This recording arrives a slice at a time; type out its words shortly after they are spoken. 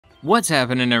What's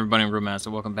happening, everybody? I'm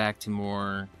Brewmaster. Welcome back to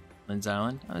more Lynn's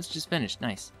Island. Oh, it's just finished.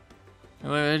 Nice.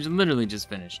 It's literally just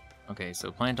finished. Okay,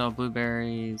 so plant all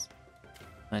blueberries,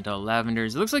 plant all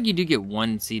lavenders. It looks like you do get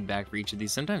one seed back for each of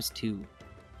these, sometimes two.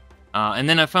 And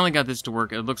then I finally got this to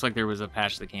work. It looks like there was a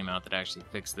patch that came out that actually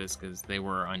fixed this because they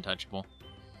were untouchable.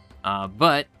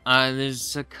 But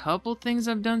there's a couple things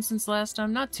I've done since last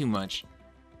time. Not too much.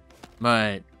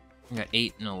 But I got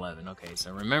 8 and 11. Okay,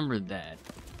 so remember that.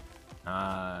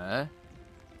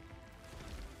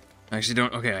 Actually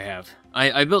don't, okay, I have.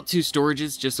 I built 2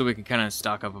 storages just so we could kind of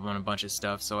stock up on a bunch of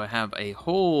stuff, so I have a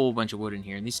whole bunch of wood in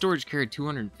here, and these storage carried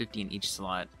 250 in each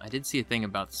slot. I did see a thing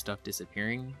about stuff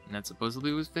disappearing, and that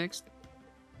supposedly was fixed.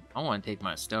 I want to take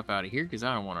my stuff out of here, because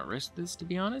I don't want to risk this, to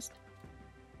be honest.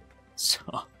 So,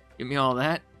 give me all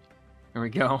that. There we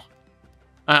go.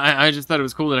 I just thought it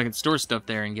was cool that I could store stuff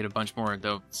there and get a bunch more,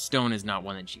 though stone is not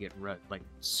one that you get, like,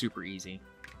 super easy.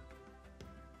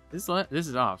 This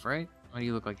is off, right? Why do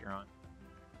you look like you're on?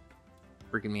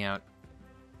 Freaking me out.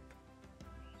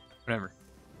 Whatever.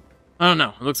 I don't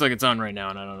know. It looks like it's on right now,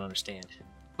 and I don't understand.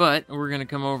 But we're going to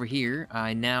come over here.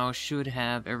 I now should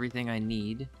have everything I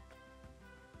need.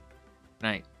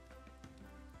 Right.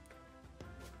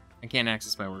 I can't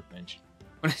access my workbench.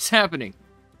 What is happening?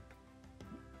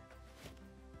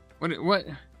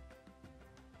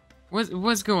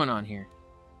 What's going on here?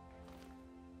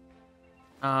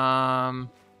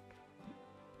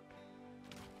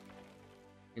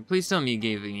 Please tell me you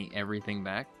gave me everything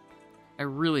back. I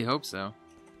really hope so.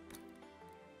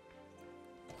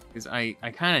 Because I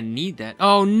kind of need that.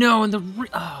 Oh no, and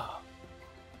oh,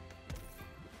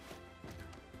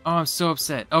 I'm so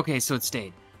upset. Okay, so it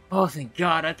stayed. Oh, thank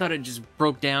God. I thought it just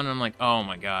broke down, and I'm like, oh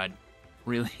my God.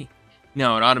 Really?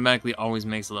 No, it automatically always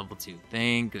makes level 2.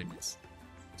 Thank goodness.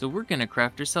 So we're going to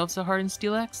craft ourselves a hardened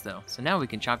steel axe, though. So now we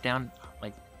can chop down,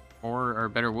 like, more or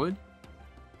better wood.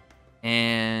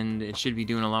 And it should be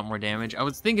doing a lot more damage. I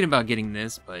was thinking about getting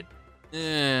this, but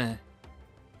I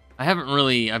haven't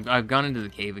really. I've gone into the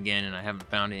cave again, and I haven't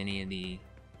found any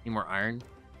more iron.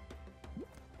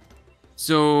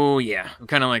 So yeah, I'm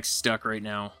kind of like stuck right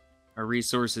now. Our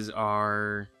resources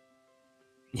are.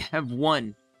 You have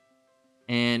 1,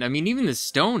 and I mean even the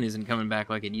stone isn't coming back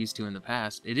like it used to in the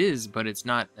past. It is, but it's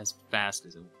not as fast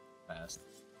as it was in the past.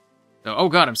 So, oh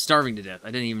God, I'm starving to death. I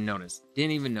didn't even notice.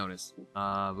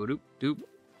 Boop, doop.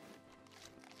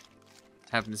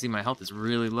 Happen to see my health is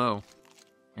really low.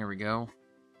 There we go.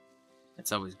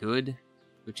 That's always good.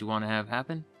 What you want to have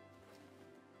happen.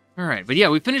 Alright, but yeah,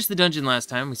 we finished the dungeon last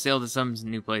time. We sailed to some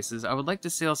new places. I would like to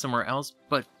sail somewhere else,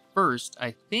 but first,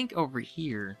 I think over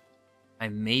here, I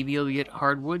may be able to get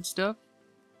hardwood stuff.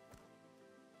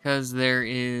 Because there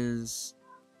is...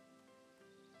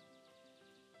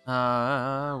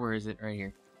 where is it? Right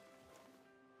here.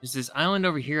 There's this island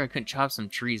over here I couldn't chop some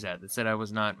trees at that said I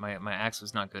was not, my axe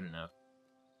was not good enough.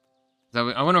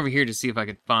 So I went over here to see if I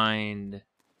could find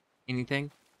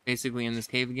anything, basically in this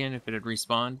cave again, if it had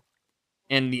respawned.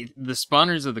 And the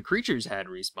spawners of the creatures had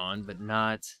respawned, but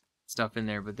not stuff in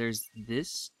there. But there's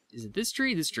this, is it this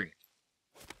tree? This tree.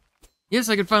 Yes,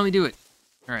 I could finally do it.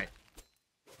 Alright.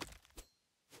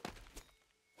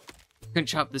 Couldn't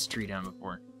chop this tree down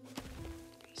before.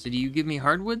 So do you give me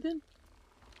hardwood then?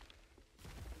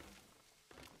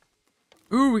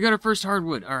 Ooh, we got our first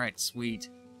hardwood. Alright, sweet.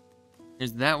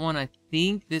 There's that one. I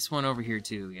think this one over here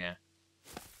too, yeah.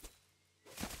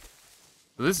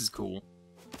 So this is cool.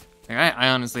 Like, I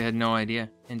honestly had no idea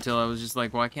until I was just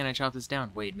like, why can't I chop this down?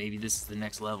 Wait, maybe this is the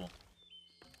next level.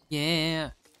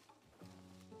 Yeah.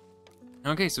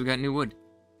 Okay, so we got new wood.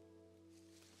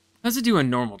 How's it do on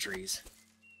normal trees?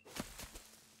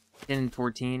 10 and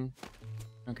 14.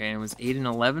 Okay, it was 8 and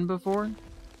 11 before?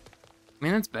 I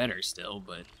mean, that's better still,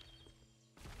 but...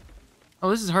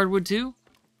 Oh, this is hardwood too?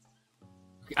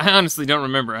 Okay, I honestly don't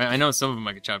remember. I know some of them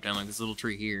I could chop down, like this little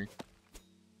tree here.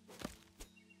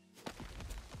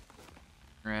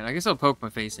 Alright, I guess I'll poke my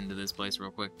face into this place real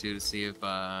quick, too, to see if,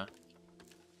 by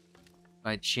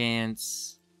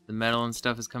chance, the metal and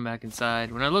stuff has come back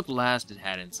inside. When I looked last, it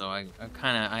hadn't, so I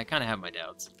kinda have my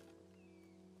doubts.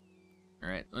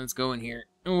 Alright, let's go in here,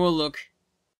 and we'll look.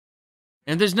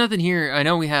 And there's nothing here. I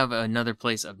know we have another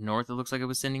place up north it looks like it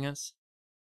was sending us.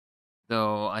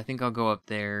 So I think I'll go up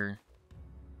there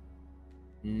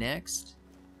next.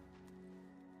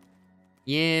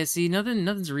 Yeah, see,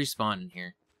 nothing's respawning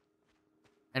here.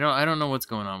 I don't know what's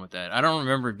going on with that. I don't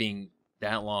remember it being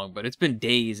that long, but it's been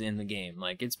days in the game.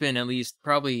 Like it's been at least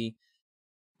probably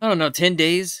I don't know, 10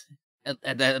 days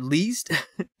at least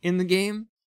in the game.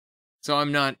 So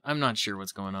I'm not sure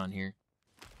what's going on here.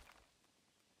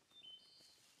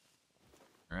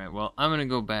 Alright, well, I'm gonna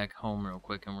go back home real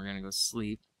quick and we're gonna go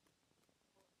sleep.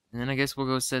 And then I guess we'll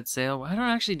go set sail. I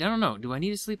don't know. Do I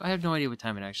need to sleep? I have no idea what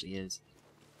time it actually is.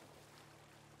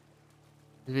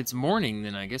 If it's morning,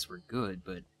 then I guess we're good,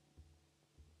 but... I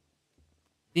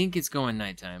think it's going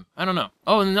nighttime. I don't know.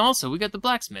 Oh, and then also, we got the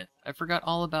blacksmith. I forgot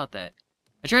all about that.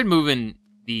 I tried moving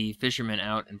the fisherman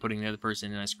out and putting the other person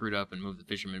in, and I screwed up and moved the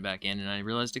fisherman back in, and I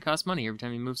realized it costs money every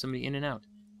time you move somebody in and out.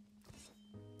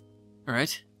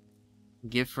 Alright.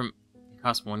 Gift from... It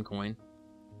costs 1 coin.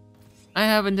 I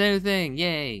have a new thing!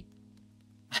 Yay!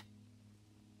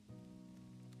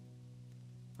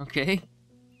 Okay.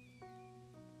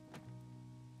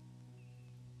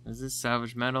 Is this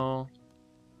salvage metal?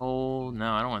 Coal?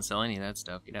 No, I don't want to sell any of that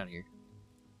stuff. Get out of here.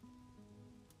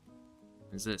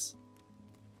 What is this?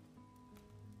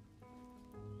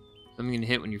 Something to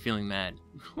hit when you're feeling mad.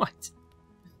 What?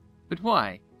 But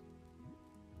why?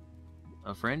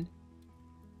 A friend?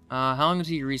 How long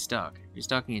until you restock?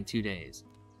 Restocking in 2 days.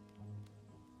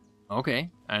 Okay.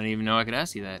 I didn't even know I could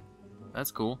ask you that.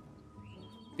 That's cool.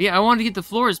 But yeah, I wanted to get the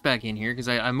florist back in here because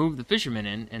I moved the fisherman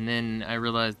in, and then I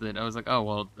realized that I was like, oh,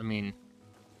 well, I mean,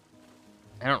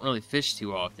 I don't really fish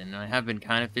too often. I have been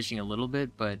kind of fishing a little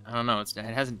bit, but I don't know, it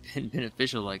hasn't been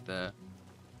beneficial like the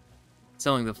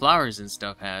selling the flowers and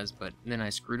stuff has, but then I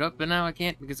screwed up, but now I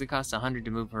can't because it costs 100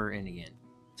 to move her in again.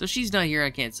 So she's not here, I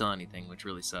can't sell anything, which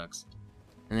really sucks.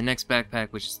 And the next backpack,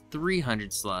 which is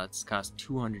 300 slots, costs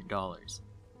 $200.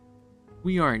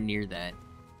 We aren't near that.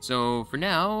 So for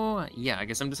now, yeah, I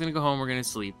guess I'm just gonna go home, we're gonna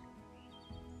sleep.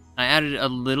 I added a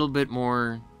little bit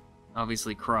more,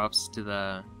 obviously, crops to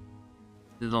the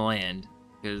land,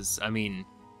 because, I mean,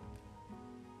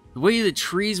 the way the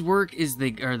trees work is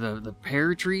the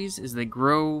pear trees, is they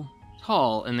grow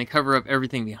tall and they cover up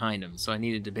everything behind them, so I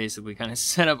needed to basically kind of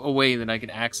set up a way that I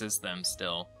could access them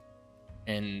still,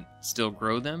 and still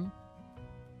grow them.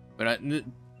 But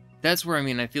that's where, I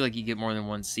mean, I feel like you get more than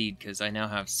 1 seed, because I now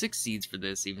have 6 seeds for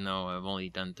this, even though I've only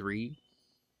done 3.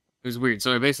 It was weird,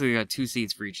 so I basically got 2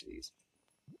 seeds for each of these.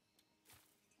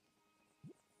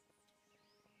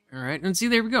 Alright, and see,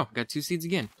 there we go. Got 2 seeds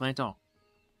again. Plant all.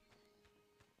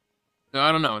 So,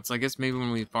 I don't know. It's, I guess, maybe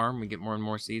when we farm, we get more and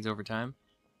more seeds over time.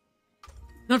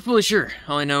 Not fully sure.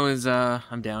 All I know is,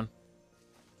 I'm down.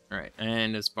 Alright,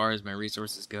 and as far as my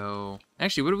resources go...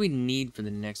 Actually, what do we need for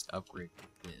the next upgrade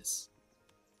for this?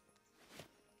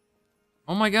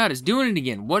 Oh my god, it's doing it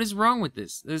again. What is wrong with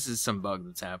this? This is some bug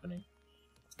that's happening.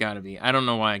 It's gotta be. I don't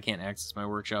know why I can't access my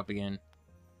workshop again.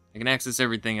 I can access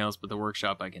everything else, but the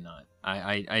workshop I cannot.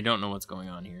 I don't know what's going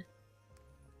on here.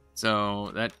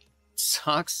 So, that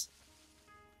sucks.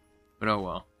 But oh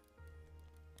well.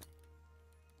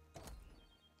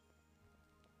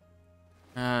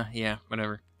 Yeah,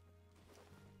 whatever.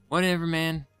 Whatever,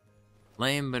 man.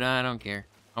 Lame, but I don't care.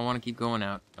 I want to keep going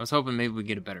out. I was hoping maybe we'd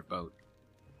get a better boat.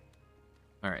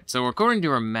 Alright, so according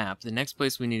to our map, the next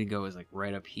place we need to go is like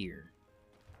right up here.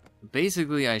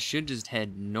 Basically, I should just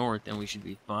head north and we should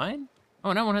be fine.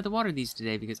 Oh, and I won't have to water these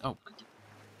today because... Oh,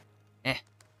 of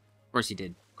course he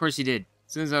did. Of course he did.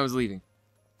 As soon as I was leaving.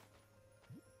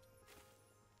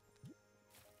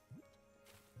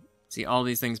 See, all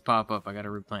these things pop up. I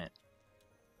gotta replant.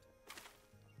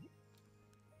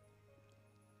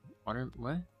 Water...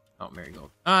 What? Oh,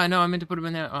 marigold. Ah, no, I meant to put them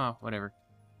in there. Oh, whatever.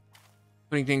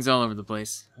 Putting things all over the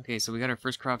place. Okay, so we got our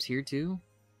first crops here, too.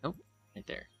 Nope. Right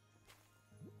there.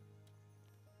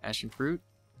 Passion fruit.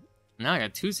 Now I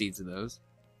got 2 seeds of those.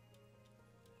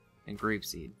 And grape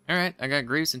seed. Alright, I got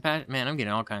grapes and passion. Man, I'm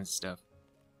getting all kinds of stuff.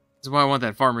 This is why I want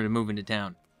that farmer to move into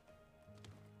town.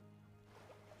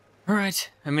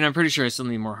 Alright. I mean, I'm pretty sure I still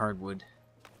need more hardwood.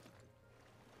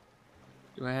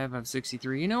 Do I have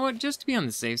 63? You know what? Just to be on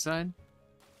the safe side,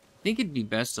 I think it'd be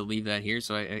best to leave that here,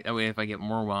 so that way if I get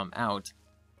more while I'm out,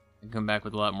 I can come back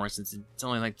with a lot more, since it's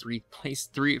only like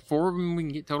 4 of them we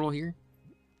can get total here.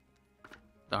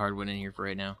 The hardwood in here for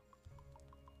right now.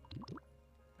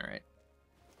 Alright.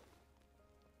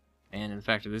 And the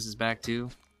fact that this is back too.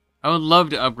 I would love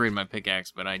to upgrade my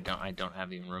pickaxe, but I don't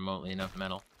have even remotely enough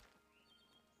metal.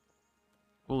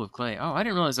 Full of clay. Oh, I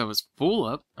didn't realize I was full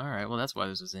up. Alright, well that's why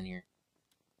this was in here.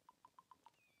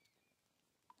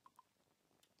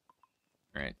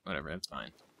 Alright, whatever, that's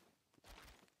fine.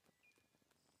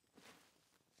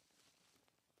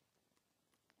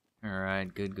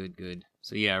 Alright, good.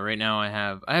 So yeah, right now I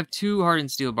have 2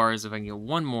 hardened steel bars. If I can get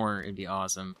 1 more, it'd be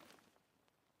awesome.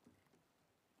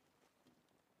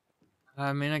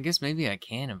 I mean, I guess maybe I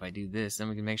can if I do this. Then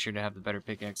we can make sure to have the better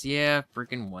pickaxe. Yeah,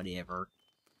 freaking whatever.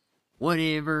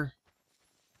 Whatever.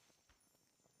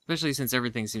 Especially since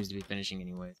everything seems to be finishing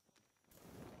anyway.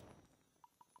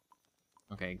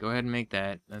 Okay, go ahead and make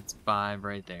that. That's 5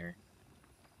 right there.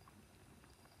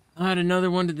 Add another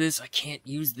one to this. I can't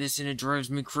use this and it drives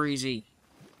me crazy.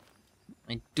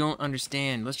 I don't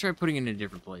understand. Let's try putting it in a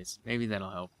different place. Maybe that'll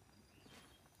help.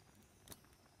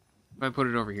 If I put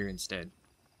it over here instead.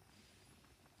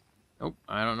 Nope,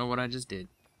 I don't know what I just did.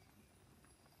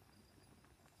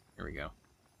 Here we go.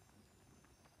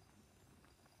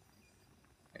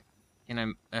 Okay.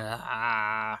 Can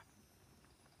I...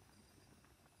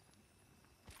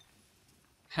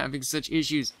 Having such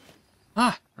issues.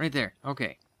 Ah, right there.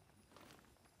 Okay.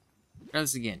 Try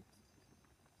this again.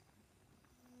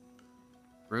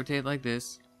 Rotate like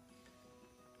this.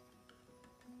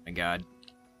 My god.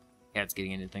 Cat's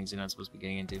getting into things they're not supposed to be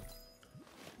getting into.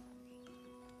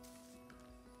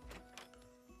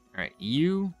 Alright,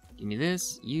 you. Give me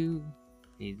this. You.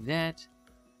 Need that.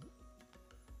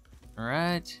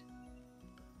 Alright.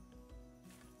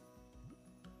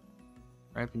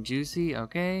 Ripe and juicy.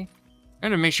 Okay. I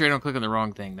gotta make sure I don't click on the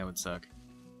wrong thing. That would suck.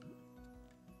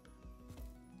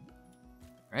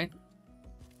 Right?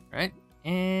 Right?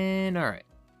 And alright.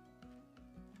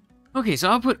 Okay, so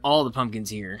I'll put all the pumpkins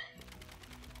here.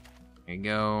 There you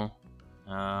go.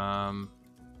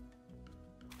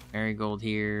 Marigold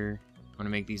here. I'm gonna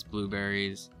make these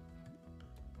blueberries.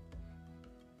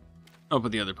 I'll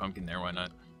put the other pumpkin there, why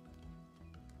not?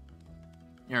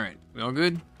 Alright, we all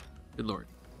good? Good lord.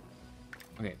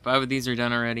 Okay, 5 of these are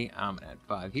done already. I'm gonna add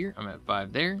 5 here. I'm gonna add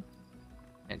 5 there.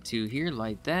 Add 2 here,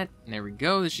 light that. And there we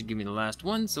go. This should give me the last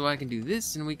one, so I can do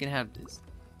this and we can have this.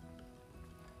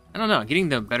 I don't know, getting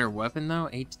the better weapon though,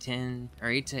 8 to 10, or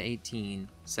 8 to 18,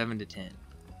 7 to 10.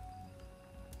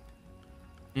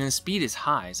 And the speed is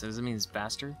high, so does that mean it's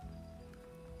faster?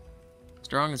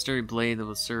 Strong and sturdy blade that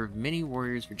will serve many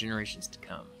warriors for generations to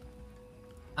come.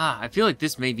 Ah, I feel like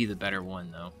this may be the better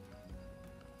one though.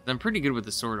 I'm pretty good with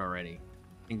the sword already.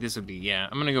 I think this would be, yeah,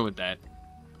 I'm gonna go with that.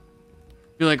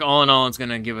 I feel like all in all, it's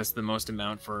gonna give us the most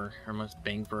amount for, or most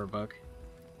bang for our buck.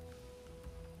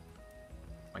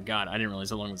 My god, I didn't realize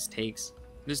how long this takes.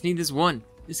 I just need this one.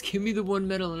 Just give me the one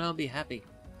medal and I'll be happy.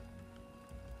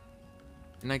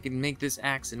 And I can make this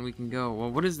axe and we can go.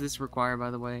 Well, what does this require, by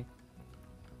the way?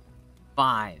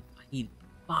 5. I need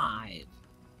 5.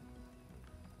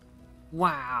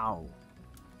 Wow.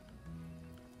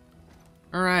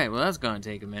 Alright, well that's gonna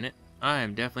take a minute. I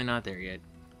am definitely not there yet.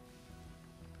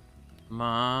 Come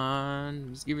on.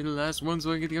 Just give me the last one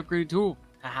so I can get the upgraded tool.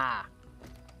 Haha.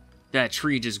 That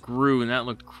tree just grew and that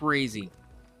looked crazy.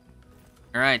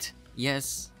 Alright.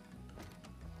 Yes.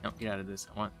 No, get out of this.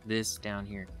 I want this down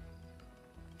here.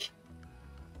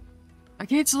 I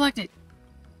can't select it.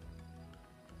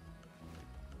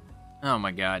 Oh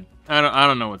my god. I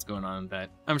don't know what's going on with that.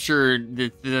 I'm sure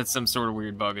that's some sort of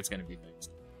weird bug. It's gonna be fixed.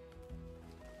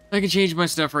 I can change my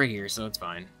stuff right here, so it's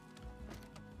fine.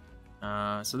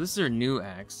 So this is our new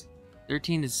axe.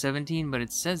 13 to 17, but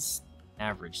it says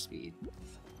average speed.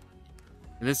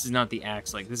 This is not the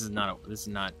axe, like, this is not,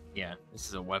 yeah, this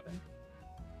is a weapon.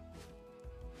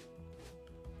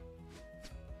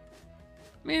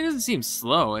 I mean, it doesn't seem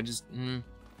slow, I just, I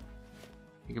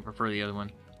think I prefer the other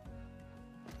one.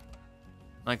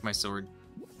 I like my sword.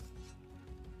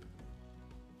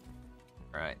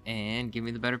 Alright, and give me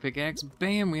the better pickaxe.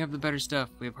 Bam, we have the better stuff.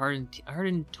 We have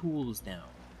hardened tools now.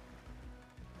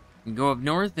 We can go up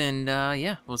north and,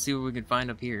 yeah, we'll see what we can find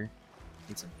up here.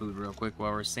 Get some food real quick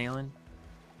while we're sailing.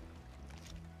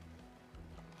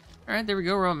 Alright, there we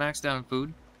go. We're all maxed out on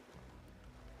food.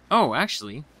 Oh,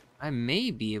 actually, I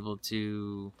may be able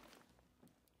to...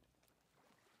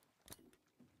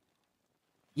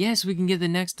 Yes, we can get the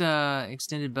next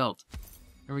extended belt.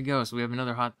 There we go. So we have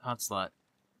another hot slot.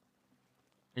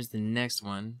 Here's the next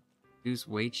one. Reduce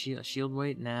weight, shield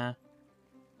weight? Nah.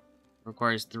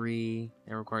 Requires 3.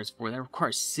 That requires 4. That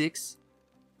requires 6.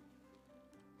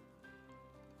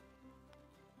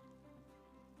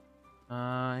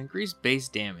 Increase base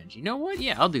damage. You know what?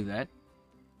 Yeah, I'll do that.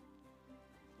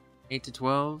 8 to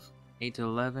 12. 8 to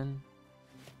 11.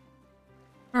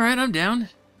 Alright, I'm down.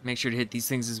 Make sure to hit these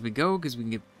things as we go, because we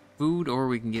can get food or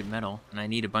we can get metal. And I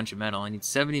need a bunch of metal. I need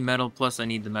 70 metal, plus I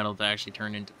need the metal to actually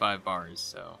turn into 5 bars,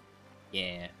 so...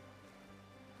 Yeah.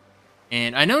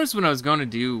 And I noticed when I was going to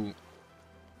do...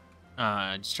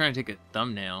 just trying to take a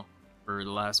thumbnail for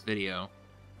the last video.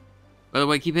 By the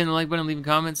way, keep hitting the like button, leaving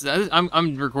comments.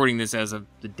 I'm recording this as of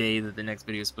the day that the next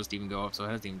video is supposed to even go up, so it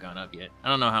hasn't even gone up yet. I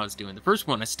don't know how it's doing. The first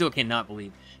one, I still cannot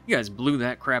believe. You guys blew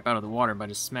that crap out of the water by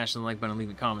just smashing the like button and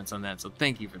leaving comments on that, so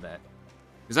thank you for that.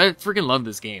 Because I freaking love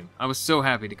this game. I was so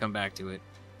happy to come back to it.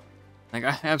 Like,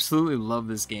 I absolutely love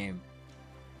this game.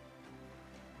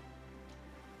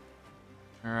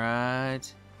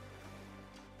 Alright.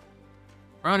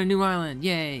 We're on a new island.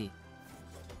 Yay!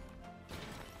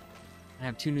 I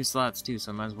have 2 new slots too,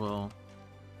 so I might as well...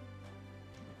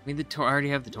 I mean, I already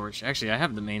have the torch. Actually, I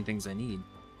have the main things I need.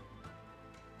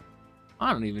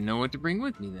 I don't even know what to bring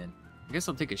with me then. I guess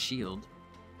I'll take a shield.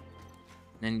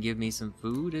 Then give me some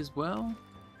food as well.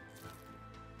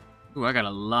 Ooh, I got a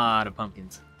lot of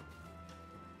pumpkins.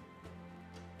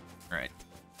 Alright.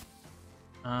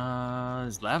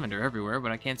 There's lavender everywhere,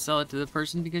 but I can't sell it to the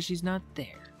person because she's not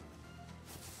there.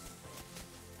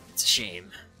 It's a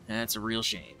shame. That's a real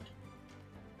shame.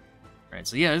 Alright,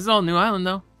 so yeah, this is all New Island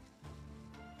though.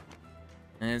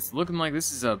 And it's looking like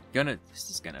this is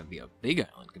gonna be a big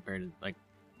island compared to, like,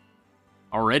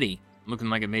 already. Looking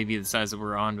like it may be the size that we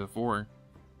were on before.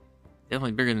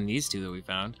 Definitely bigger than these 2 that we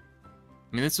found.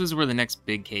 I mean, this was where the next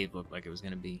big cave looked like it was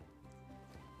gonna be.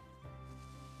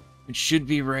 It should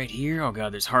be right here. Oh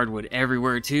god, there's hardwood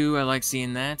everywhere too. I like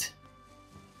seeing that.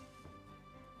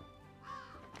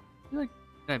 Did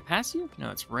I pass you?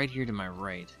 No, it's right here to my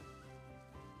right.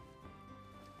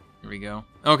 Here we go.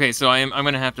 Okay, so I'm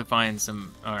gonna have to find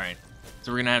some... Alright.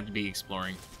 So we're gonna have to be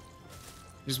exploring.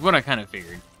 Which is what I kind of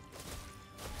figured.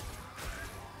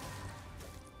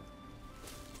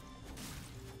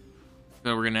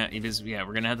 So we're gonna...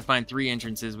 we're gonna have to find 3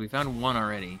 entrances. We found 1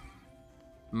 already.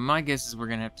 My guess is we're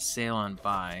gonna have to sail on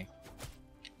by.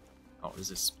 Oh, is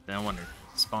this... I wonder.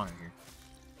 Spawner here.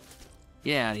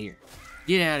 Get out of here.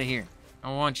 Get out of here. I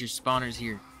don't want your spawners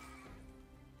here.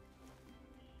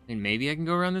 I mean, maybe I can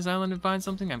go around this island and find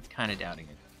something? I'm kind of doubting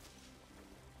it.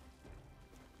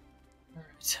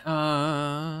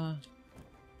 Alright,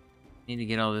 need to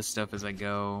get all this stuff as I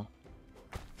go.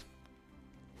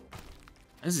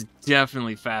 This is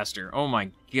definitely faster. Oh my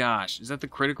gosh. Is that the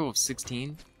critical of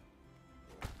 16?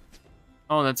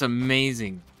 Oh, that's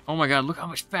amazing. Oh my god, look how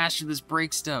much faster this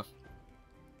breaks stuff.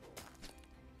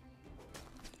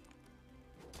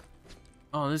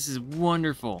 Oh, this is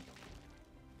wonderful.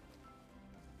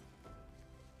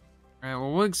 Alright,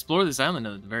 well, we'll explore this island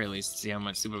at the very least to see how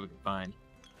much super we can find.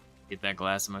 Get that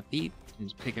glass on my feet and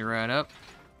just pick it right up.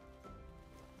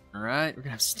 Alright, we're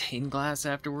gonna have stained glass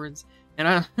afterwards. And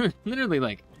I literally,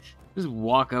 like, just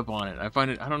walk up on it. I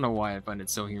don't know why I find it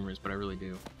so humorous, but I really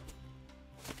do.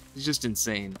 It's just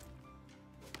insane.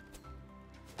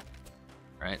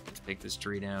 Alright, let's take this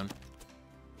tree down.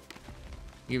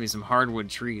 Give me some hardwood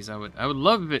trees. I would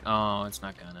love if it... Oh, it's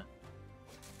not gonna.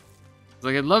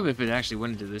 Like, I'd love if it actually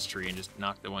went into this tree and just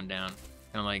knocked the one down.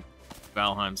 Kind of like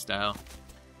Valheim style.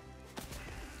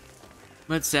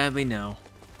 But sadly, no.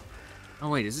 Oh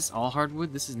wait, is this all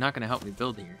hardwood? This is not going to help me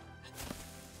build here.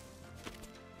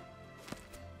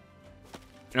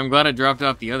 And I'm glad I dropped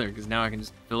off the other, because now I can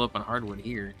just fill up on hardwood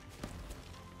here.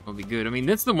 Will be good. I mean,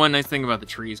 that's the one nice thing about the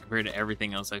trees compared to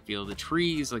everything else I feel. The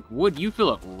trees, like wood, you fill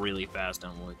up really fast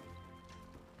on wood.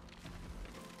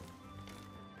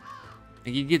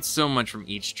 Like, you get so much from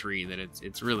each tree that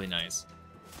it's really nice.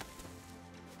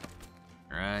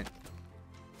 Alright.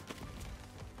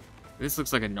 This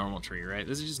looks like a normal tree, right?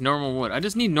 This is just normal wood. I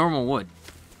just need normal wood.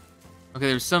 Okay,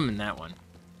 there's some in that one.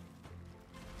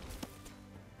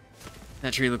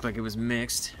 That tree looked like it was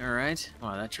mixed. Alright.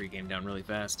 Wow, that tree came down really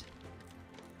fast.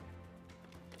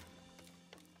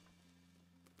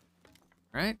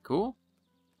 Alright, cool.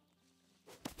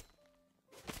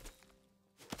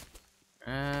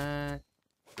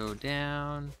 Go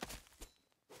down.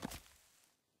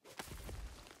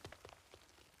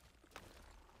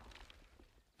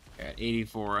 At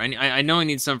 84. I know I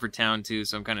need some for town too,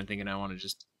 so I'm kind of thinking I want to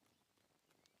just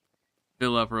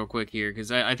fill up real quick here,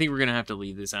 because I think we're going to have to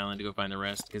leave this island to go find the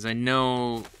rest, because I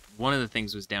know one of the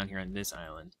things was down here on this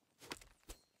island.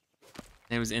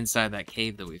 And it was inside that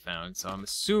cave that we found, so I'm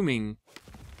assuming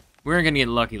we aren't going to get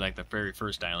lucky like the very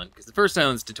first island, because the first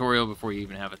island's tutorial before you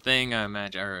even have a thing, I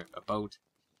imagine, or a boat.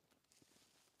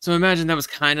 So I imagine that was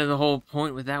kind of the whole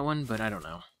point with that one, but I don't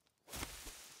know.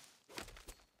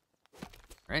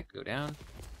 Alright, go down.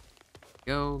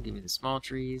 Go, give me the small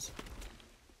trees.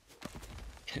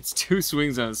 It's 2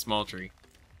 swings on a small tree.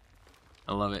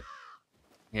 I love it.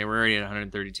 Okay, we're already at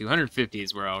 132. 150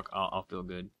 is where I'll feel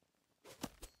good.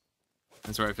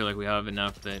 That's where I feel like we have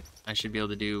enough that I should be able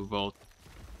to do both.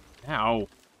 Ow! You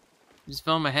just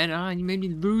fell on my head. Ah, you made me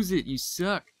lose it. You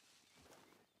suck.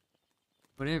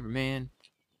 Whatever, man.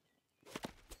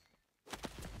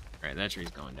 Alright, that tree's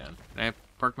going down. Can I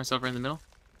park myself right in the middle?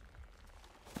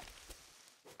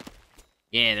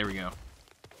 Yeah, there we go.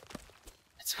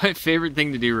 That's my favorite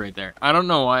thing to do right there. I don't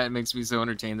know why it makes me so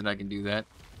entertained that I can do that.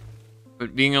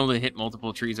 But being able to hit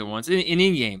multiple trees at once, in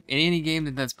any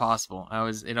game that's possible,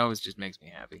 it always just makes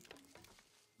me happy.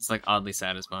 It's like oddly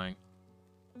satisfying.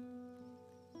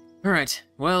 Alright,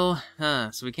 well,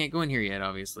 so we can't go in here yet,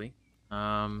 obviously.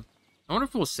 I wonder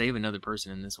if we'll save another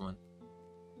person in this one.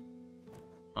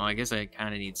 Well, I guess I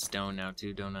kind of need stone now,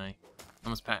 too, don't I?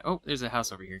 Almost oh, there's a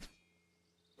house over here.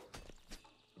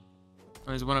 Oh,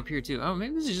 there's one up here, too. Oh,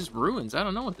 maybe this is just ruins. I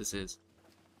don't know what this is.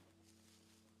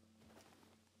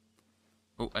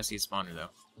 Oh, I see a spawner, though.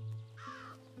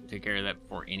 Take care of that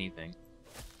before anything.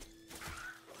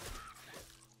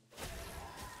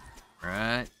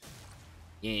 Alright.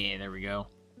 Yeah, there we go.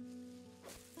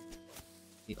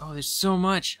 Oh, there's so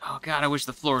much. Oh, God, I wish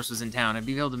the florist was in town. I'd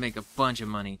be able to make a bunch of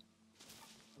money.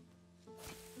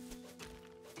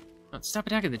 Oh, stop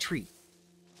attacking the tree.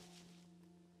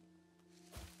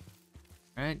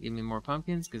 Alright, give me more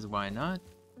pumpkins, because why not?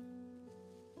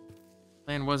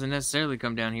 Plan wasn't necessarily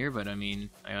come down here, but I mean,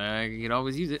 I could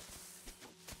always use it.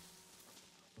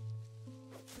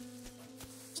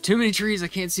 There's too many trees, I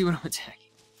can't see what I'm attacking.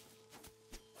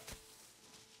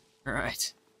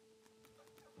 Alright.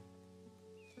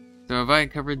 So have I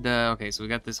covered the... Okay, so we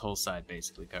got this whole side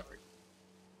basically covered.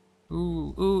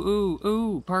 Ooh, ooh, ooh,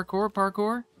 ooh. Parkour,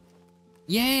 parkour.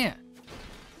 Yeah!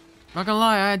 Not gonna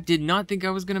lie, I did not think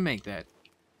I was gonna make that.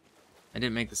 I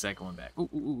didn't make the second one back. Ooh,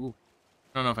 ooh, ooh, ooh.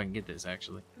 I don't know if I can get this,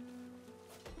 actually.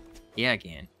 Yeah, I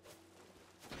can.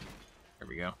 There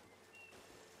we go.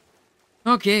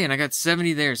 Okay, and I got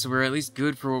 70 there, so we're at least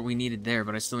good for what we needed there,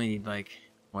 but I still need, like...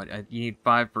 What? You need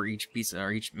 5 for each piece,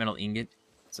 or each metal ingot.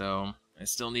 So, I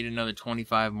still need another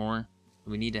 25 more.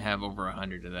 We need to have over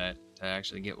 100 of that to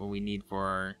actually get what we need for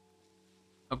our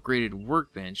upgraded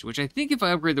workbench. Which I think if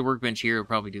I upgrade the workbench here, it'll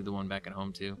probably do the one back at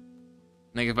home too.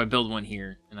 Like if I build one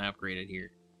here, and I upgrade it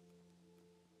here.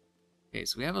 Okay,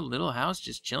 so we have a little house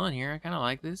just chilling here. I kind of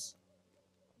like this.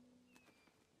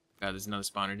 God, there's another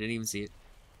spawner. Didn't even see it.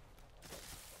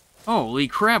 Holy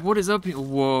crap, what is up here?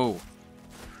 Whoa.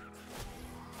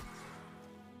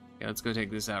 Okay, let's go take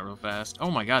this out real fast.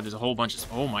 Oh my god, there's a whole bunch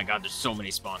of... Oh my god, there's so many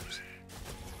spawners.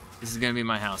 This is gonna be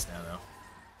my house now, though.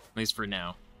 At least for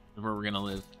now. That's where we're gonna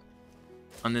live.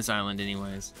 On this island,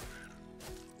 anyways.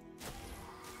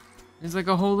 There's like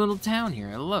a whole little town here.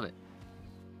 I love it.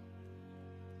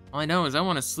 All I know is I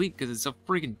want to sleep because it's so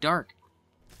freaking dark.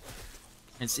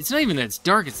 It's not even that it's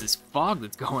dark, it's this fog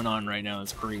that's going on right now.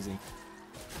 It's crazy.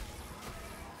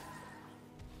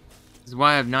 This is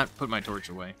why I've not put my torch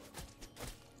away.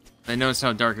 I noticed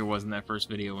how dark it was in that first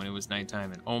video when it was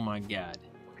nighttime, and oh my god.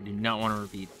 I do not want to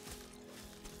repeat.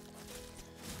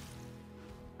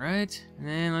 Right, and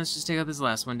then let's just take out this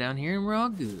last one down here, and we're all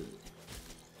good.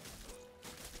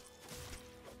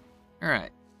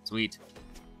 Alright, sweet.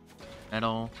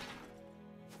 Metal.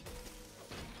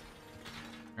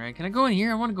 Alright, can I go in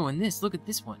here? I want to go in this. Look at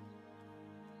this one.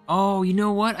 Oh, you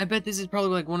know what? I bet this is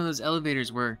probably like one of those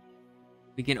elevators where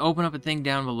we can open up a thing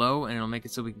down below and it'll make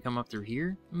it so we can come up through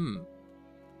here.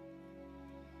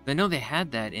 I know they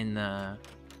had that in the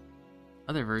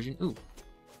other version. Ooh.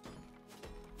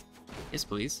 Yes,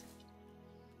 please.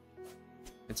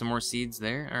 Get some more seeds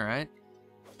there. Alright.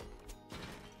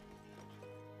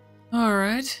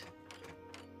 Alright.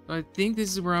 So I think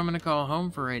this is where I'm going to call home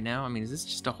for right now. I mean, is this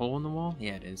just a hole in the wall?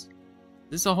 Yeah, it is. Is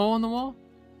this a hole in the wall?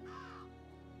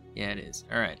 Yeah, it is.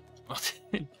 Alright.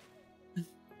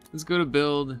 Let's go to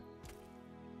build.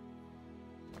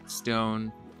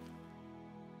 Stone.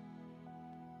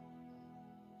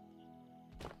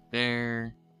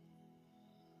 There.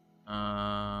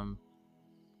 My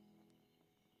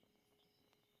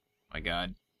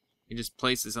god. You just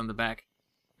place this on the back.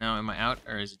 Now, am I out,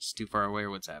 or is it just too far away, or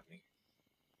what's happening?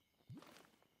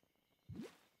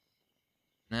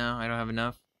 No, I don't have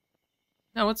enough.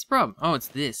 No, what's the problem? Oh, it's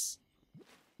this.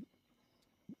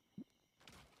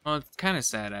 Well, it's kind of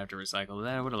sad I have to recycle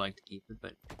that. I would have liked to keep it,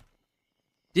 but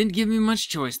didn't give me much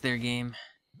choice there, game.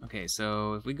 Okay,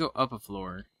 so if we go up a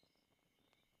floor...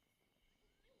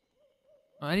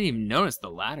 Oh, I didn't even notice the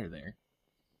ladder there.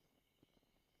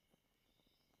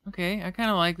 Okay, I kind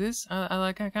of like this.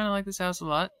 I kind of like this house a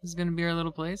lot. This is gonna be our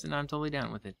little place, and I'm totally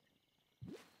down with it.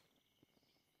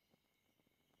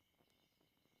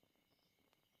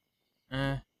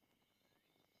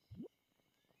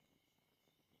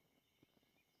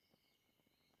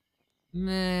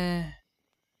 Meh. I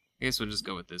guess we'll just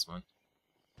go with this one.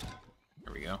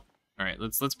 There we go. All right,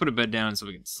 let's put a bed down so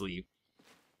we can sleep.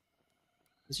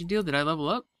 What's your deal? Did I level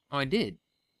up? Oh, I did.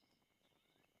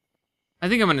 I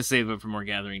think I'm gonna save up for more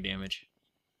gathering damage.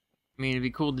 I mean, it'd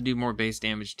be cool to do more base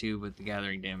damage too, but the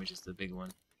gathering damage is the big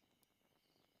one.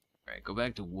 All right, go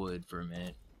back to wood for a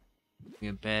minute. Give me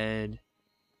a bed.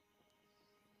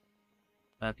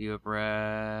 Slap you up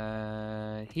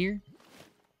right here.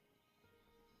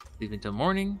 Sleep until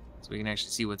morning, so we can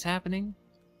actually see what's happening.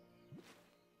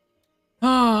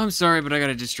 Oh, I'm sorry, but I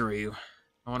gotta destroy you.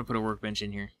 I want to put a workbench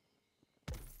in here.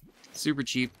 Super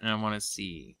cheap, and I want to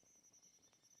see.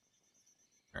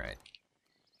 Alright.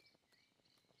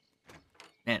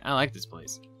 Man, I like this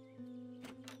place.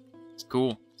 It's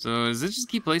cool. So, does it just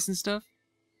keep placing stuff?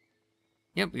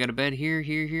 Yep, we got a bed here,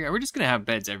 here, here. We're just gonna have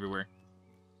beds everywhere.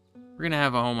 We're gonna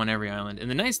have a home on every island. And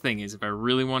the nice thing is, if I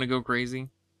really want to go crazy,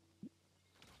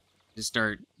 just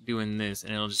start doing this,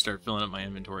 and it'll just start filling up my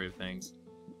inventory of things.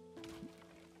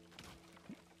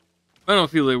 I don't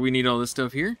feel like we need all this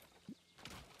stuff here.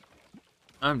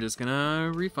 I'm just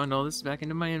gonna refund all this back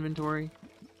into my inventory.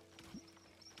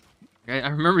 I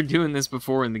remember doing this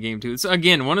before in the game too. So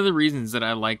again, one of the reasons that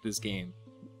I like this game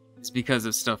is because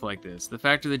of stuff like this. The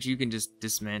fact that you can just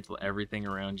dismantle everything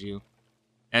around you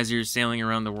as you're sailing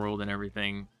around the world and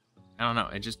everything. I don't know.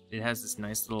 It has this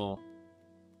nice little.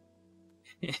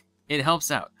 It helps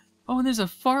out. Oh, and there's a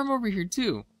farm over here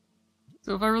too.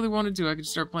 So if I really wanted to, I could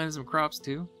start planting some crops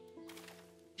too.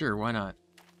 Sure, why not?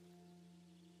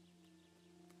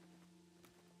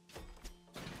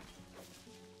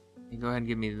 You go ahead and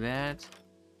give me that.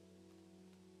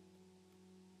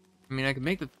 I mean, I could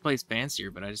make the place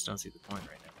fancier, but I just don't see the point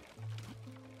right now.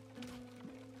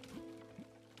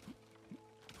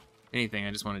 If anything,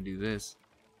 I just want to do this.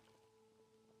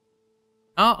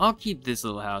 I'll keep this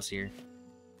little house here.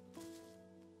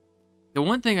 The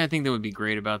one thing I think that would be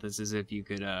great about this is if you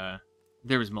could,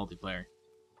 there was multiplayer.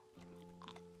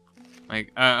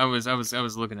 Like, I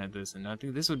was looking at this, and I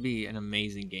think this would be an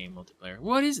amazing game, multiplayer.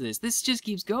 What is this? This just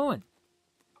keeps going.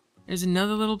 There's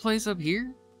another little place up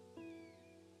here?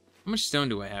 How much stone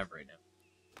do I have right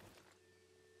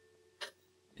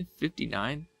now?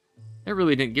 59? That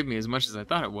really didn't give me as much as I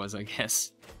thought it was, I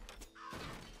guess. I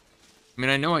mean,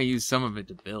 I know I used some of it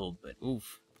to build, but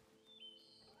oof.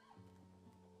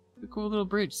 A cool little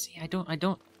bridge. See, I don't. I'm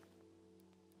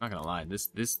not gonna lie.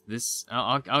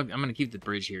 I'm gonna keep the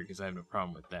bridge here because I have no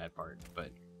problem with that part,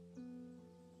 but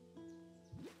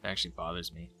it actually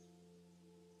bothers me.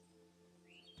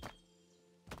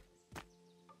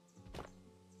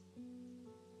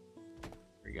 There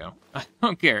we go. I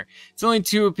don't care. It's only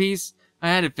 2 apiece. I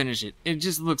had to finish it. It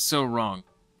just looks so wrong,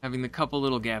 having the couple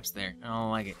little gaps there. I don't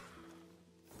like it.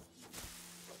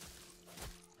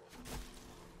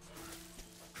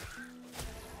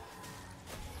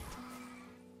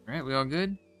 Alright, we all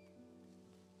good?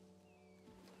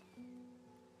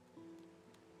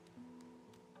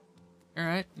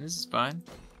 Alright, this is fine.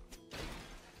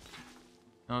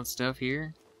 All that stuff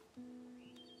here.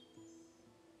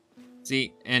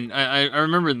 See, and I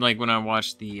remember, like, when I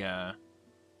watched the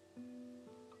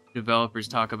developers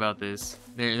talk about this,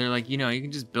 they're like, you know, you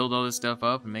can just build all this stuff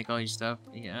up and make all your stuff.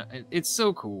 Yeah, it's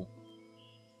so cool.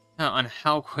 On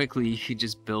how quickly you can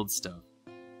just build stuff.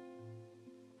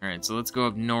 Alright, so let's go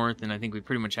up north, and I think we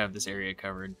pretty much have this area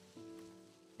covered.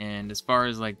 And as far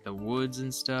as, like, the woods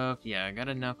and stuff, yeah, I got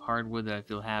enough hardwood that I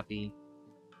feel happy.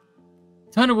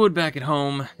 Ton of wood back at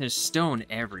home. There's stone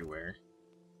everywhere.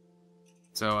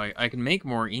 So I can make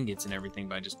more ingots and everything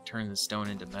by just turning the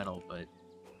stone into metal, but...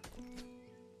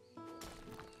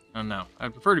 I don't know.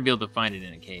 I'd prefer to be able to find it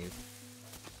in a cave.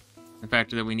 The fact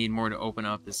that we need more to open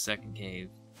up this second cave.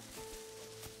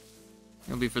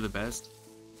 It'll be for the best.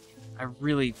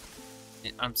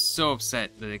 I'm so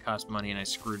upset that it cost money and I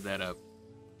screwed that up.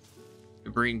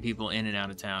 Bringing people in and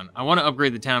out of town. I want to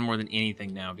upgrade the town more than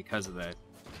anything now because of that.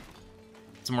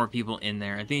 Some more people in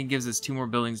there. I think it gives us 2 more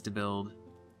buildings to build.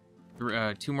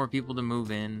 2 more people to move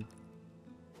in.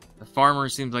 The farmer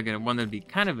seems like one that would be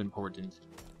kind of important.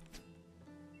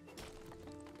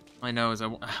 All I know is I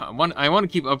want to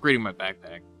keep upgrading my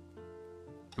backpack.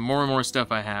 The more and more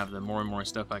stuff I have, the more and more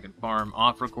stuff I can farm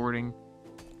off recording.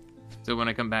 So when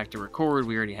I come back to record,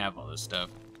 we already have all this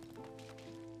stuff.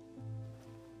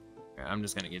 Okay, I'm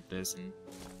just gonna get this and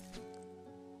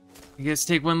I guess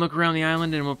take one look around the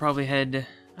island and we'll probably head,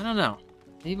 I don't know,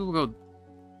 maybe we'll go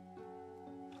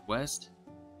west.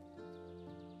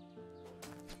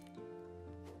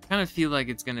 Kind of feel like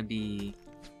it's gonna be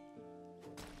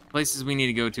places we need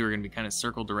to go to are gonna be kind of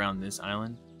circled around this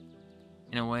island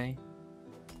in a way.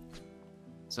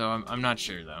 So I'm not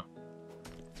sure though.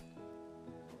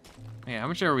 Yeah, how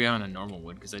much are we on normal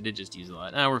wood? Because I did just use a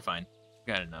lot. Nah, we're fine.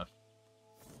 Got enough.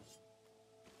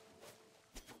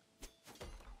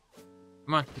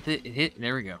 Come on, hit.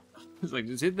 There we go. It's like,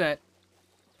 just hit that.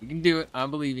 You can do it. I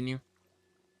believe in you.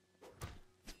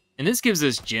 And this gives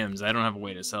us gems. I don't have a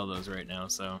way to sell those right now,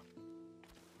 so...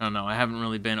 I don't know. I haven't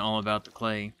really been all about the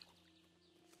clay.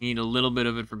 You need a little bit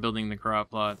of it for building the crop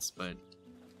plots, but...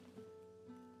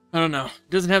 I don't know.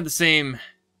 It doesn't have the same...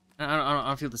 I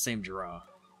don't feel the same draw.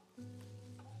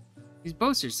 These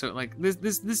boats are so, like,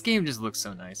 this game just looks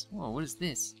so nice. Whoa, what is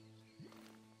this?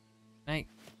 Can I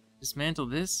dismantle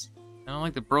this? I don't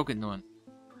like the broken one.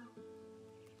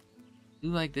 I do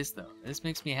like this, though. This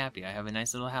makes me happy. I have a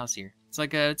nice little house here. It's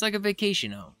like a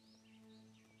vacation home.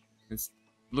 It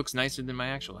looks nicer than my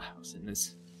actual house, and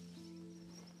it's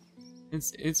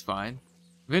fine.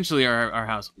 Eventually, our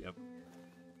house will be up.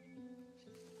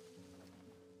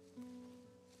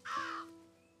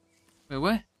 Wait,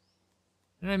 what?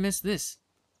 How did I miss this?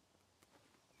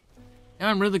 Now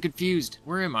I'm really confused.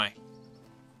 Where am I?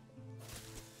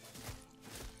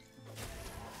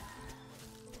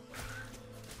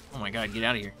 Oh my god, get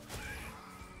out of here.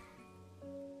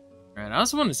 Alright, I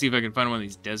also want to see if I can find one of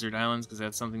these desert islands, because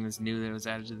that's something that's new that was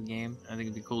added to the game. I think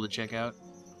it'd be cool to check out.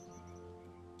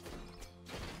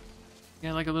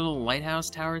 Got like a little lighthouse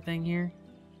tower thing here.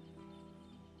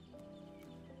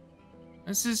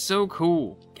 This is so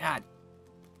cool. God.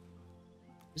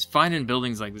 Just finding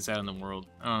buildings like this out in the world.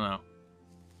 I don't know.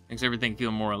 Makes everything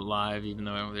feel more alive, even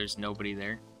though there's nobody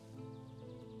there.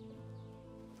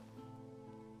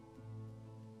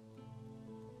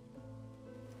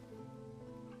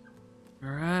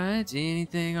 Alright,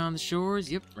 anything on the shores?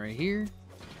 Yep, right here.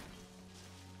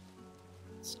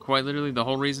 It's quite literally the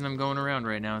whole reason I'm going around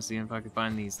right now, seeing if I can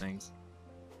find these things.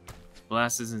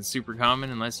 Glass isn't super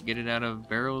common unless you get it out of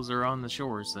barrels or on the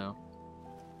shore, so.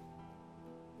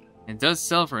 It does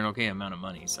sell for an okay amount of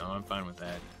money, so I'm fine with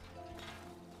that.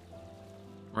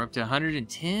 We're up to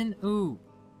 110? Ooh.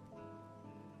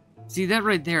 See, that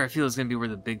right there I feel is going to be where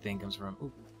the big thing comes from.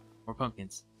 Ooh, more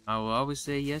pumpkins. I will always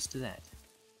say yes to that.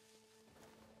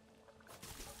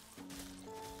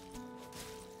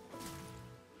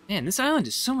 Man, this island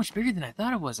is so much bigger than I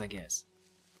thought it was, I guess.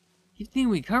 I keep thinking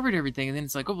we covered everything, and then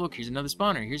it's like, oh, look, here's another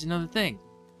spawner. Here's another thing.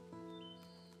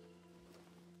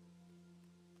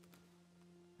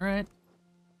 Alright.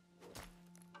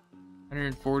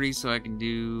 140, so I can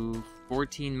do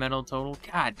 14 metal total.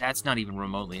 God, that's not even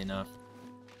remotely enough.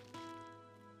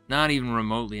 Not even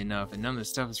remotely enough. And none of the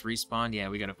stuff is respawned. Yeah,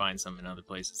 we gotta find some in other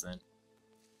places then.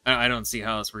 I don't see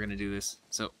how else we're gonna do this.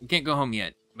 So, we can't go home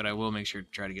yet, but I will make sure to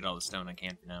try to get all the stone I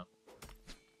can for now.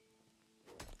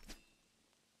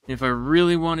 If I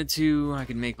really wanted to, I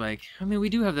could make like... I mean, we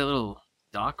do have that little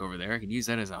dock over there. I could use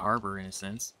that as a harbor in a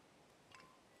sense.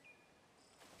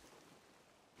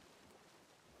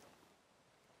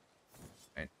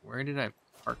 Right, where did I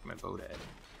park my boat at?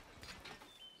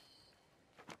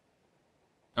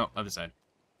 Oh, other side.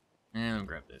 And I'll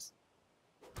grab this.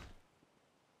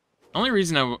 Only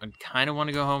reason I kind of want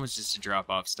to go home is just to drop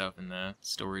off stuff in the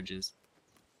storages.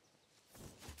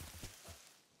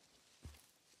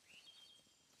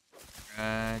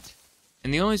 Right.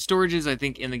 And the only storages I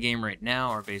think in the game right now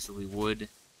are basically wood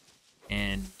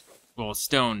and, well,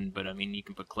 stone, but I mean, you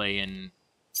can put clay and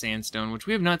sandstone, which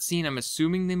we have not seen. I'm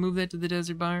assuming they moved that to the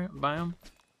desert biome.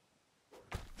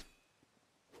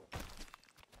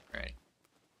 Right.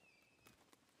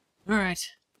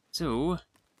 Alright. So,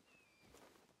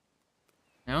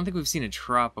 I don't think we've seen a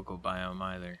tropical biome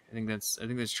either. I think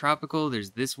there's tropical,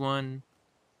 there's this one.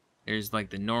 There's like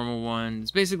the normal one.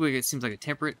 It's basically, it seems like a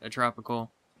temperate, a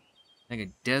tropical, like a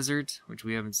desert, which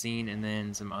we haven't seen, and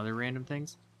then some other random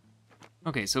things.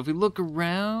 Okay, so if we look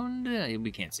around,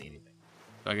 we can't see anything.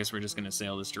 So I guess we're just gonna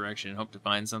sail this direction and hope to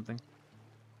find something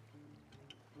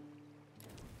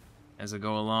as I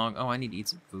go along. Oh, I need to eat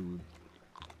some food.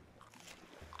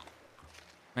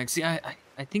 Like, see, I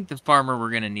think the farmer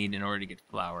we're gonna need in order to get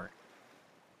flour.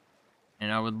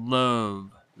 And I would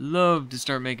love to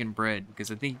start making bread,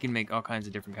 because I think you can make all kinds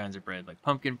of different kinds of bread, like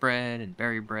pumpkin bread and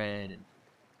berry bread, and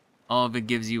all of it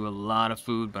gives you a lot of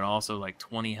food, but also like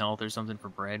 20 health or something for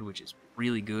bread, which is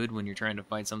really good when you're trying to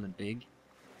fight something big.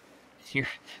 You're,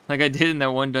 like I did in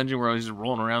that one dungeon where I was just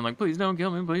rolling around like, please don't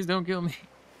kill me, please don't kill me.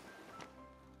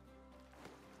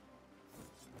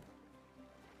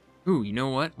 Ooh, you know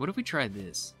what? What if we tried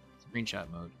this? Screenshot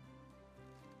mode.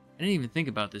 I didn't even think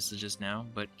about this just now,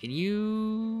 but can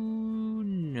you...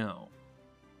 No.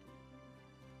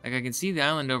 Like, I can see the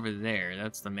island over there.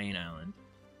 That's the main island.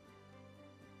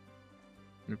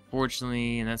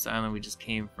 Unfortunately, and that's the island we just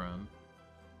came from.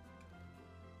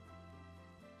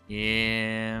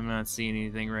 Yeah, I'm not seeing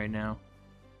anything right now.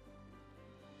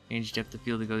 Change depth of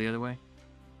field to go the other way?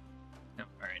 No,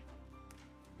 alright.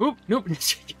 Oop, nope,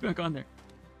 get back on there.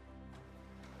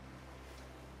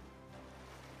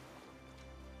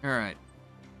 Alright.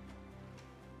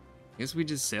 Guess we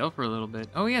just sail for a little bit.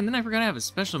 Oh yeah, and then I forgot I have a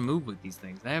special move with these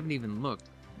things. I haven't even looked.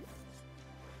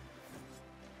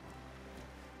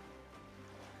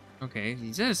 Okay,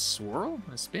 is that a swirl?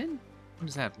 A spin? What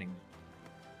is happening?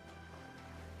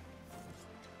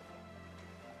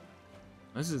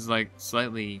 This is like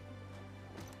slightly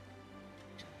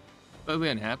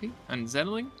unhappy,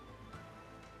 unsettling.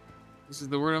 This is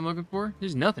the word I'm looking for.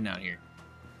 There's nothing out here.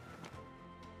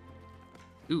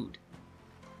 Dude.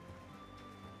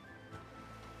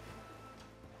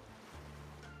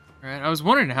 Alright, I was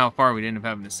wondering how far we'd end up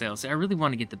having to sail. See, I really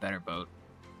want to get the better boat.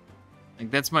 Like,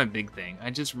 that's my big thing.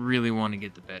 I just really want to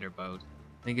get the better boat.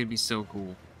 I think it'd be so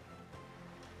cool.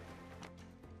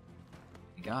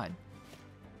 God.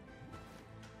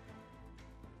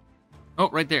 Oh,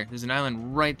 right there. There's an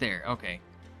island right there. Okay.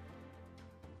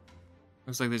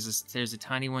 Looks like there's a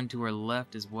tiny one to our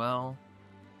left as well.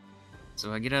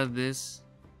 So I get out of this.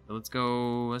 So let's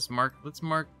go. Let's mark.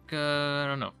 I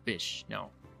don't know. Fish. No.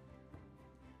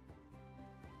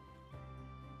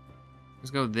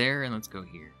 Let's go there and let's go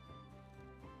here.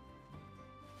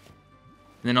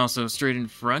 And then also straight in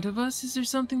front of us. Is there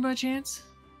something by chance?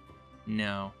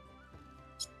 No.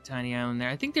 Tiny island there.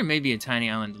 I think there may be a tiny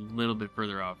island a little bit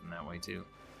further off in that way too.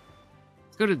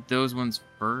 Let's go to those ones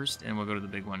first, and we'll go to the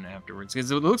big one afterwards. Because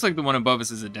it looks like the one above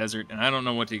us is a desert, and I don't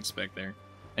know what to expect there.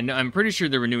 And I'm pretty sure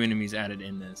there were new enemies added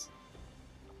in this.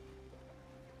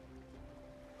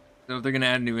 So if they're going to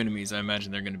add new enemies, I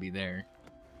imagine they're going to be there.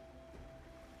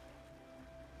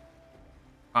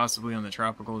 Possibly on the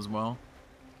tropical as well.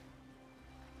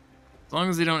 As long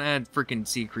as they don't add freaking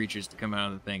sea creatures to come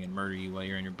out of the thing and murder you while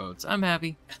you're in your boats, I'm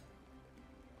happy.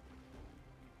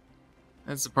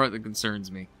 That's the part that concerns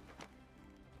me.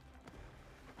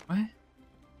 What?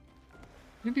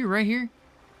 Could it be right here?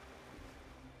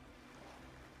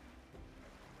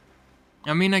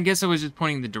 I mean, I guess I was just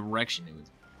pointing the direction it was.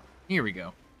 Here we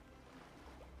go.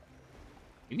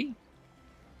 Maybe?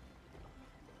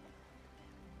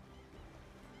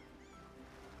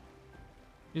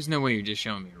 There's no way you're just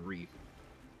showing me a reef.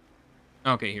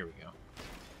 Okay, here we go.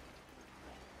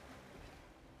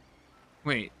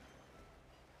 Wait.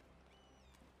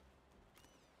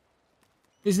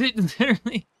 Is it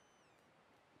literally?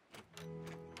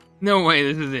 No way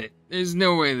this is it. There's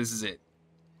no way this is it.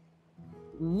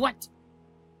 What?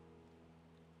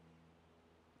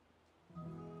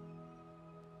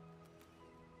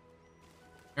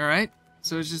 Alright.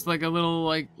 So it's just like a little,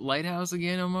 like, lighthouse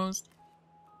again, almost?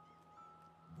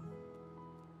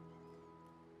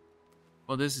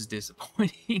 Well, this is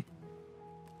disappointing.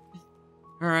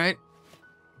 Alright.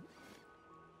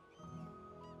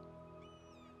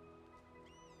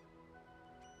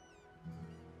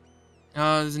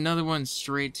 There's another one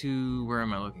straight to... Where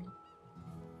am I looking?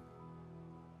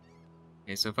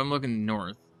 Okay, so if I'm looking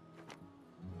north...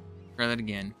 Try that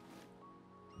again.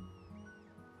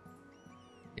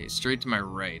 Okay, straight to my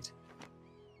right.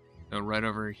 So right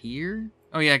over here?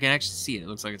 Oh yeah, I can actually see it. It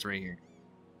looks like it's right here.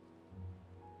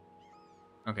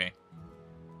 Okay.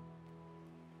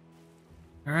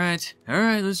 Alright,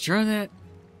 let's try that.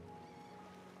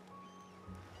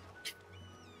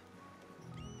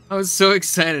 I was so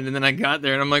excited, and then I got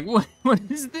there, and I'm like, what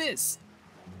is this?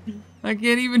 I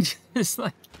can't even just,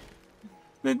 like,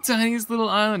 the tiniest little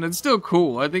island. It's still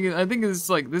cool. I think it's,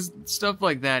 like, this stuff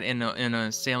like that in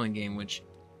a sailing game, which...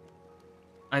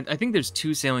 I think there's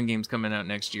 2 sailing games coming out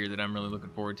next year that I'm really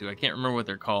looking forward to. I can't remember what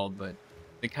they're called, but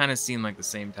they kind of seem like the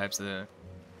same types of, you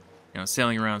know,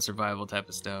 sailing around survival type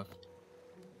of stuff.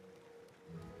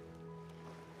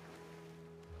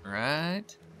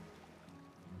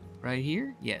 Right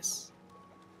here? Yes.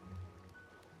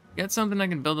 Got something I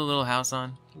can build a little house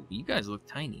on? Ooh, you guys look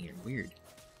tiny and weird.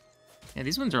 Yeah,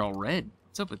 these ones are all red.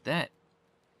 What's up with that?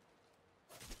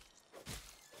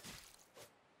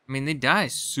 I mean, they die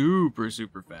super,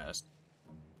 super fast.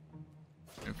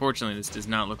 Unfortunately, this does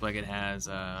not look like it has,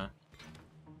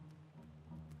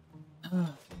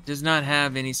 does not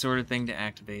have any sort of thing to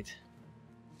activate.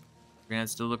 We're gonna have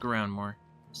to still look around more.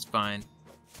 It's fine.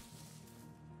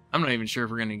 I'm not even sure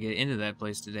if we're gonna get into that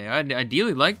place today. I'd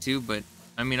ideally like to, but,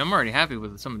 I mean, I'm already happy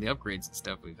with some of the upgrades and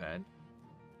stuff we've had.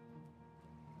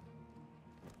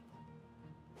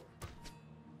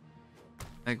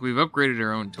 Like, we've upgraded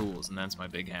our own tools, and that's my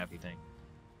big happy thing.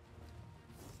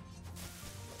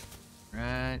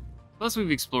 Right. Plus, we've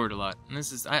explored a lot, and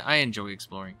this is... I enjoy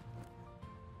exploring.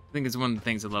 I think it's one of the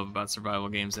things I love about survival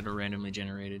games that are randomly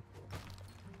generated.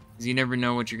 Because you never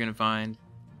know what you're gonna find.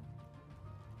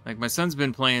 Like, my son's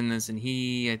been playing this, and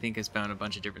he, I think, has found a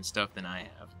bunch of different stuff than I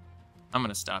have. I'm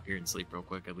gonna stop here and sleep real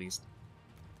quick, at least.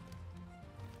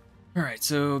 Alright,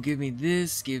 so give me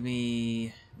this, give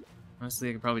me... Honestly,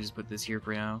 I could probably just put this here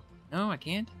for now. No, I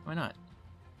can't? Why not?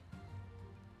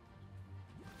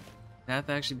 That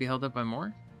actually be held up by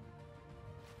more?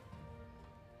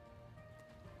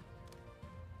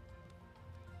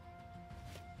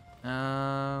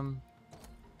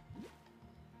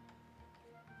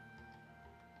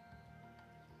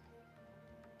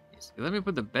 confused. Let me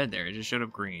put the bed there. It just showed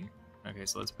up green. Okay,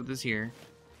 so let's put this here.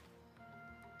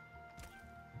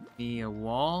 Be a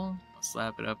wall. I'll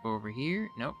slap it up over here.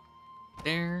 Nope.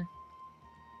 There.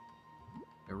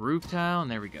 A roof tile,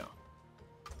 and there we go.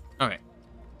 Okay.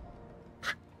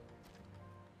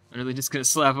 I'm really just gonna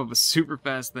slap up a super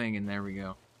fast thing, and there we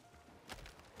go.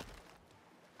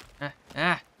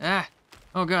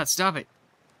 Oh god, stop it.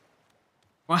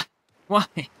 Why? Why?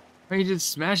 Why are you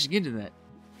just smashing into that?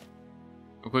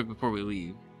 Real quick before we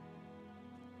leave.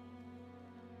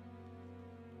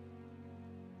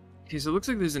 Okay, so it looks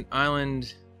like there's an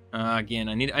island. Again,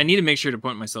 I need to make sure to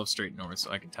point myself straight north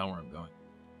so I can tell where I'm going.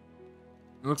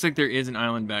 It looks like there is an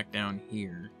island back down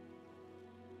here.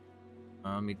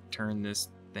 Let me turn this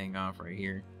thing off right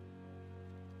here.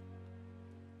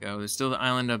 Go. There's still the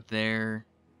island up there.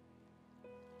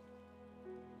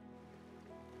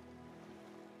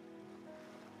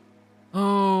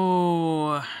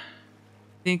 Oh, I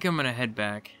think I'm gonna head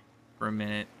back for a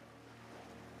minute.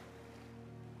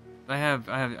 I have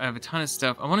a ton of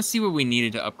stuff. I want to see what we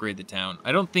needed to upgrade the town.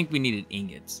 I don't think we needed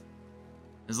ingots.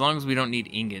 As long as we don't need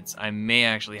ingots, I may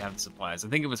actually have the supplies. I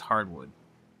think it was hardwood.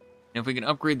 And if we can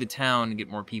upgrade the town and get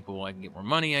more people, I can get more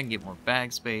money, I can get more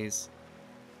bag space.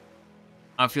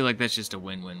 I feel like that's just a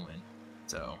win-win-win.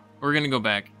 So, we're gonna go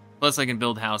back. Plus, I can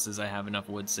build houses. I have enough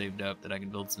wood saved up that I can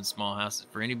build some small houses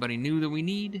for anybody new that we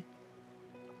need.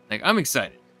 Like, I'm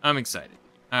excited. I'm excited.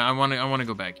 I want to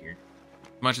go back here.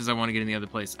 As much as I want to get in the other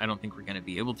place, I don't think we're going to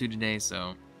be able to today,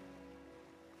 so...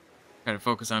 Try to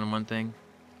focus on one thing.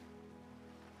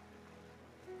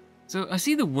 So, I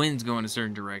see the wind's going a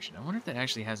certain direction. I wonder if that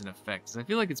actually has an effect, because I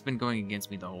feel like it's been going against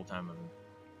me the whole time.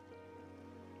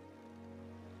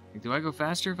 Like, do I go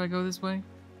faster if I go this way?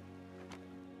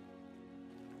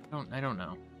 I don't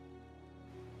know. I'm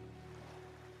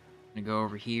gonna go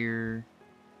over here.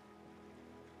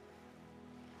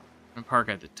 I'm gonna park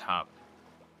at the top.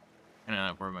 I don't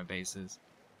know where my base is.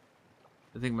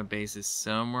 I think my base is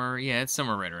somewhere... Yeah, it's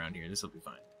somewhere right around here. This will be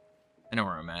fine. I know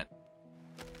where I'm at.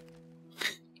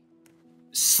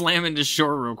 Slam into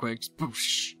shore real quick.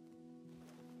 Boosh.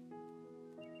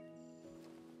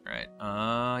 Alright,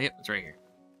 yep, it's right here.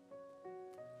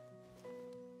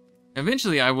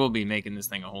 Eventually, I will be making this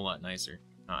thing a whole lot nicer.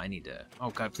 I need to... Oh,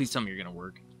 God, please tell me you're gonna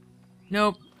work.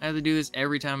 Nope, I have to do this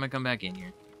every time I come back in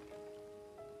here.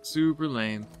 Super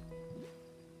lame.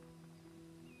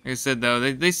 Like I said, though,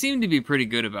 they seem to be pretty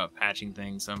good about patching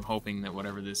things, so I'm hoping that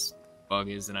whatever this bug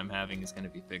is that I'm having is going to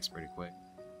be fixed pretty quick.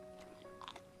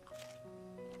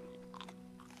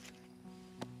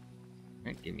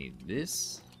 Alright, give me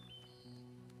this.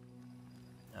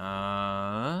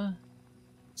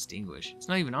 Extinguish. It's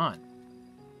not even on.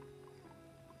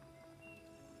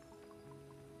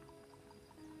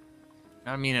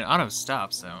 I mean, it auto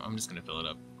stops, so I'm just gonna fill it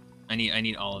up. I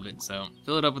need all of it, so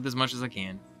fill it up with as much as I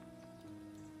can.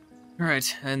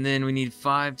 Alright, and then we need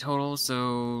 5 total,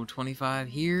 so 25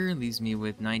 here leaves me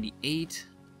with 98.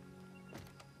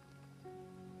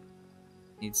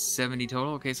 Need 70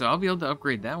 total. Okay, so I'll be able to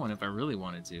upgrade that one if I really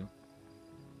wanted to.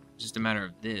 It's just a matter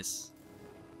of this.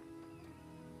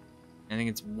 I think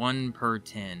it's 1 per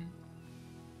 10.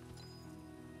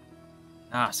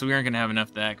 So we aren't going to have enough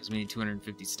of that because we need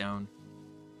 250 stone.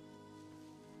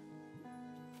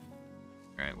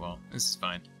 Alright, well, this is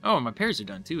fine. Oh, my pears are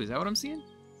done too. Is that what I'm seeing?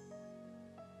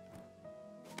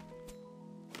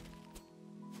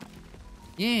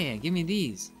 Yeah, give me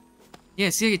these.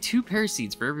 Yeah, see, I get 2 pear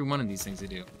seeds for every one of these things I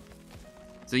do.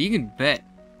 So you can bet,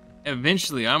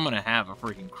 eventually I'm going to have a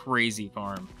freaking crazy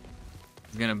farm.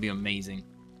 It's going to be amazing.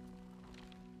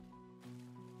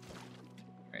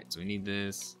 Alright, so we need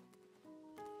this.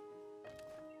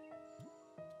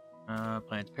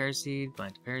 Plant a pear seed,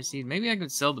 plant a pear seed. Maybe I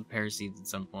could sell the pear seeds at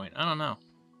some point. I don't know.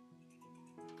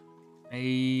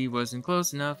 I wasn't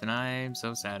close enough, and I'm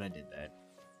so sad I did that.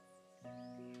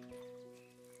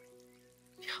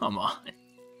 Come on.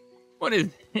 What is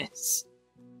this?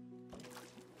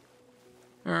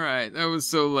 Alright, that was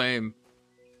so lame.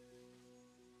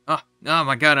 Oh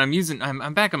my god,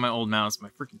 I'm back on my old mouse. My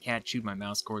freaking cat chewed my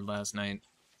mouse cord last night.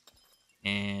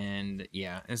 And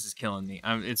yeah, this is killing me.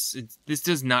 This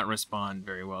does not respond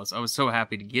very well. So I was so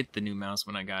happy to get the new mouse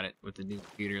when I got it with the new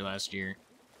computer last year.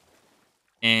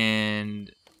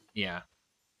 And yeah.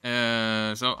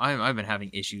 So I've been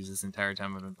having issues this entire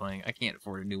time I've been playing. I can't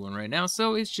afford a new one right now,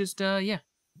 so it's just yeah.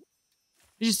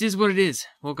 It just is what it is.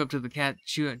 Woke up to the cat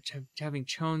having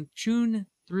chewed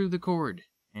through the cord,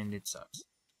 and it sucks.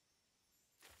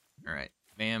 Alright.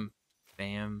 Bam.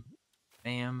 Bam.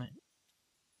 Bam.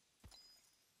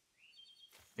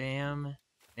 Bam.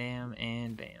 Bam.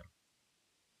 And bam.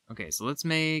 Okay, so let's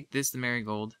make this the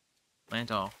marigold. Plant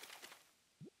all.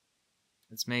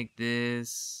 Let's make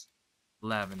this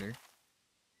lavender.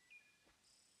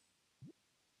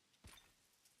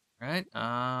 Alright,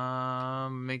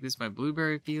 make this my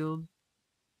blueberry field.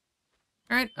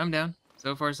 Alright, I'm down.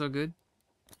 So far, so good.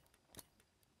 As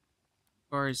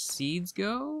far as seeds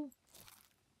go...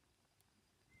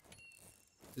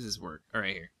 Does this work?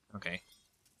 Alright, here. Okay.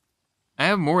 I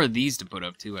have more of these to put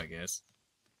up, too, I guess.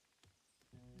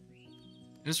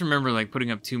 I just remember, like,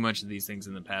 putting up too much of these things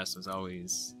in the past was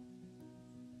always...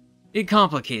 It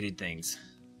complicated things.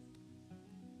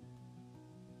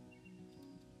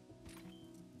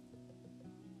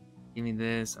 Give me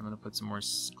this. I'm gonna put some more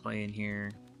clay in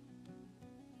here.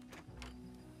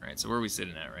 Alright, so where are we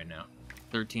sitting at right now?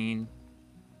 13.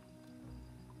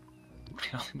 We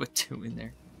only put 2 in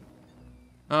there.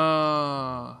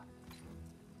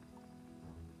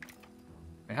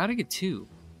 Wait, how'd I get 2?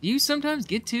 Do you sometimes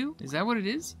get 2? Is that what it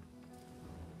is?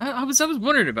 I was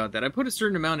wondering about that. I put a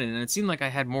certain amount in and it seemed like I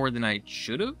had more than I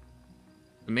should have.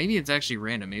 But maybe it's actually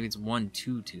random. Maybe it's 1,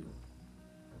 2, 2.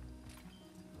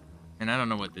 And I don't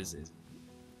know what this is.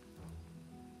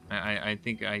 I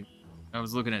think I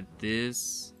was looking at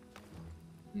this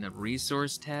in the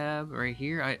resource tab right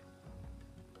here. I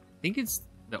think it's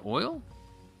the oil,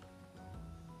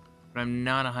 but I'm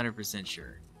not 100%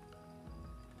 sure.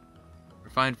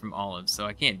 Refined from olives, so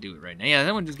I can't do it right now. Yeah,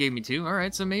 that one just gave me 2. All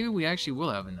right, so maybe we actually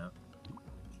will have enough.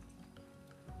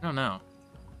 I don't know. How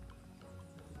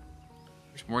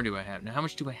much more do I have? Now, how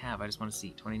much do I have? I just want to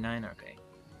see. 29? Okay.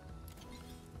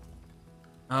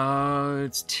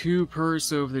 It's 2 per,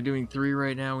 so if they're doing 3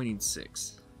 right now, we need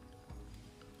 6.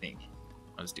 I think.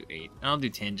 I'll just do 8. I'll do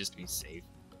 10 just to be safe.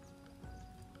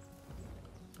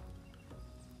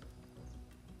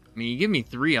 I mean, you give me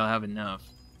 3, I'll have enough.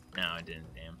 No, I didn't,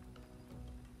 damn.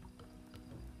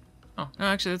 Oh, no,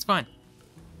 actually, that's fine.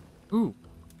 Ooh.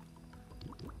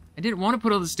 I didn't want to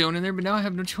put all the stone in there, but now I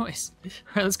have no choice.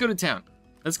 Alright, let's go to town.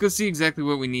 Let's go see exactly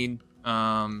what we need.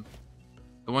 The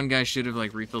one guy should have,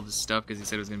 like, refilled his stuff because he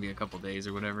said it was going to be a couple days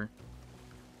or whatever.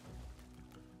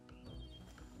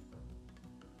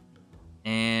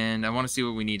 And I want to see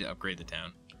what we need to upgrade the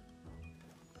town.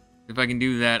 If I can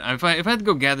do that, if I have to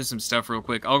go gather some stuff real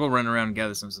quick, I'll go run around and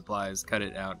gather some supplies, cut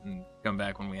it out, and come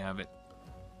back when we have it.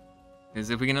 Because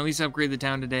if we can at least upgrade the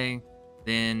town today,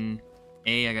 then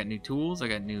A, I got new tools, I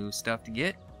got new stuff to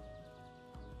get,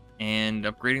 and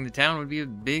upgrading the town would be a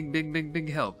big, big, big,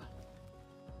 big help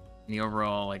in the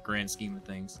overall, like, grand scheme of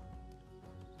things.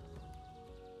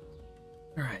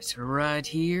 Alright, so right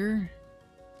here.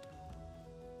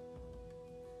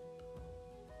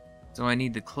 So I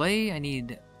need the clay, I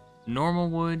need normal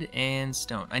wood, and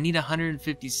stone. I need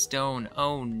 150 stone.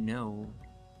 Oh no.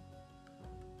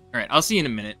 Alright, I'll see you in a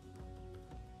minute.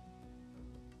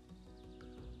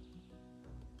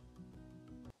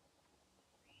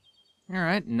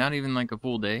 Alright, not even like a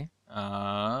full day.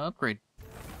 Upgrade.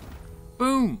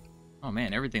 Boom! Oh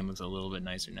man, everything looks a little bit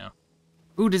nicer now.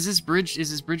 Ooh, is this bridge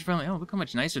finally... Oh, look how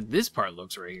much nicer this part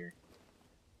looks right here.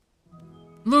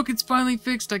 Look, it's finally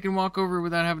fixed. I can walk over it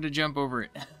without having to jump over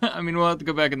it. I mean, we'll have to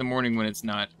go back in the morning when it's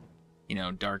not, you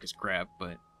know, dark as crap,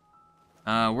 but...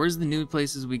 where's the new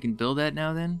places we can build at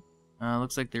now, then?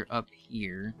 Looks like they're up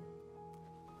here.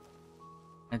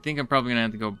 I think I'm probably gonna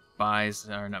have to go buy...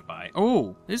 Or not buy...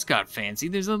 Oh! This got fancy.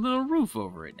 There's a little roof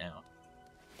over it now.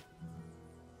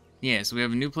 Yeah, so we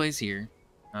have a new place here.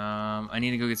 I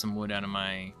need to go get some wood out of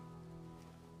my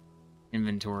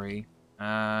inventory.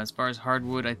 As far as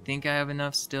hardwood, I think I have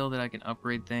enough still that I can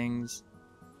upgrade things.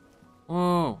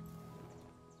 Whoa!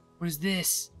 What is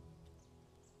this?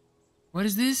 What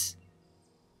is this?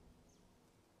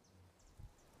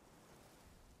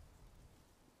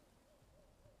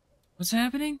 What's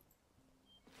happening?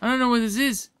 I don't know what this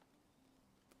is.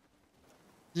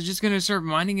 Is it just gonna start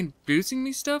mining and boosting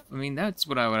me stuff? I mean, that's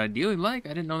what I would ideally like. I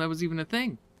didn't know that was even a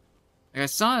thing. Like, I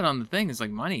saw it on the thing. It's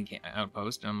like mining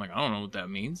outpost. And I'm like, I don't know what that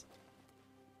means.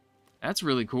 That's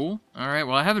really cool. Alright,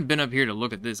 well, I haven't been up here to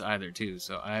look at this either, too.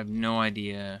 So I have no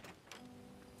idea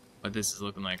what this is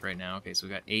looking like right now. Okay, so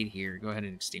we got 8 here. Go ahead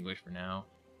and extinguish for now.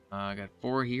 I got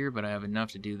 4 here, but I have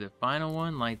enough to do the final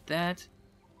one like that.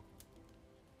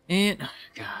 And,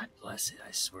 God bless it,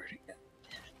 I swear to God.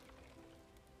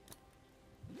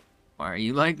 Why are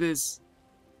you like this?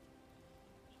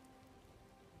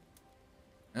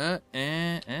 There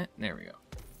we go.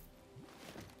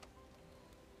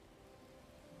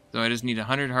 So I just need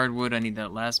 100 hardwood. I need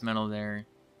that last metal there.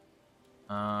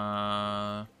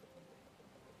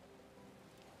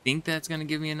 Think that's gonna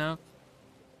give me enough.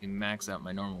 Max out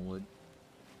my normal wood.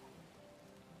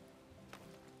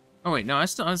 Oh wait, no,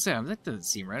 that doesn't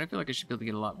seem right. I feel like I should be able to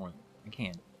get a lot more. I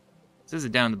can. It says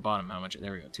it down at the bottom how much.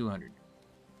 There we go, 200.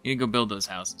 You need to go build those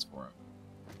houses for him.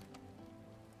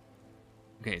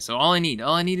 Okay, so all I need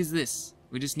is this.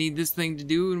 We just need this thing to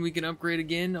do and we can upgrade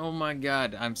again. Oh my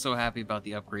god, I'm so happy about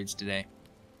the upgrades today.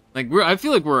 Like, I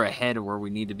feel like we're ahead of where we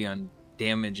need to be on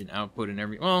damage and output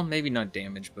and well, maybe not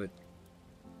damage, but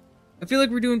I feel like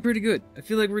we're doing pretty good. I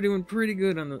feel like we're doing pretty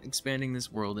good on expanding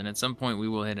this world, and at some point we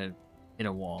will hit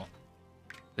a wall.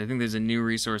 I think there's a new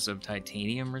resource of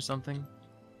titanium or something.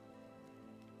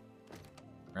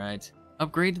 Right.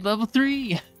 Upgrade to level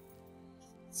 3!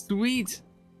 Sweet!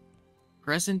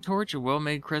 Crescent torch, a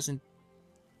well-made crescent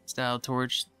style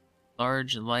torch.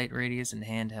 Large light radius and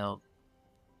handheld.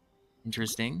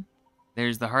 Interesting.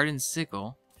 There's the hardened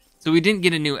sickle. So we didn't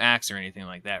get a new axe or anything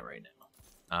like that right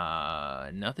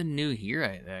now. Nothing new here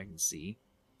that I can see.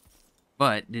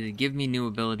 But did it give me new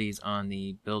abilities on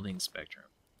the building spectrum?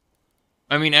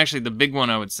 I mean, actually, the big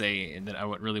one I would say that I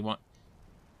would really want...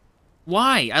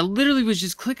 Why? I literally was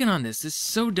just clicking on this. This is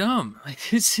so dumb. Like,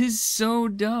 this is so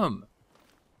dumb.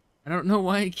 I don't know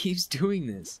why it keeps doing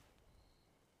this.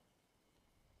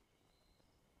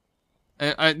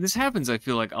 This happens, I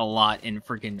feel like, a lot in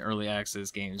freaking early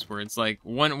access games, where it's like,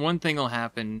 one thing will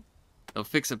happen, they'll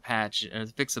fix a patch, or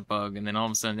fix a bug, and then all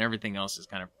of a sudden everything else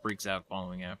just kind of freaks out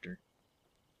following after.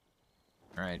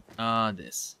 Alright,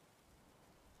 this.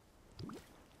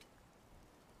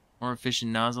 More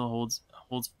efficient nozzle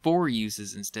holds 4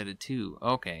 uses instead of 2.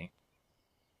 Okay.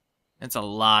 That's a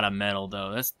lot of metal,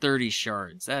 though. That's 30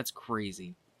 shards. That's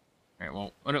crazy. Alright,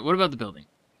 well, what about the building?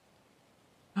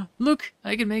 Look!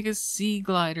 I can make a sea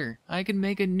glider. I can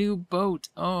make a new boat.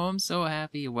 Oh, I'm so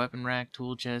happy. A weapon rack,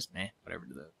 tool chest. Whatever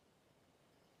to those.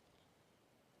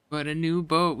 But a new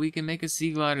boat. We can make a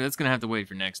sea glider. That's going to have to wait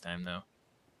for next time, though.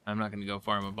 I'm not going to go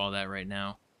farm up all that right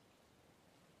now.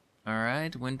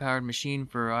 Alright, wind-powered machine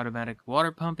for automatic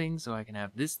water pumping, so I can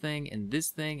have this thing,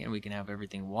 and we can have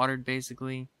everything watered,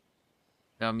 basically.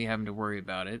 Without me having to worry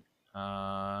about it.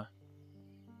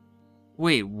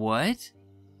 Wait, what?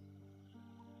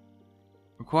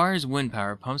 Requires wind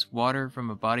power. Pumps water from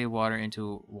a body of water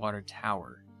into a water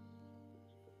tower.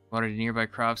 Water to nearby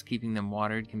crops, keeping them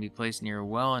watered, can be placed near a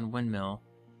well and windmill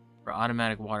for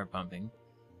automatic water pumping.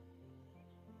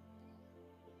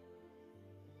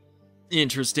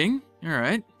 Interesting.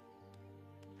 Alright.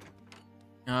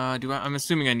 I'm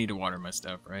assuming I need to water my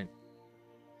stuff, right?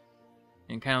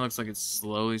 It kind of looks like it's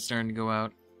slowly starting to go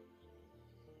out.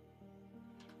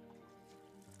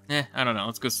 I don't know.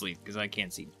 Let's go sleep, because I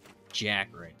can't see jack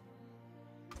right.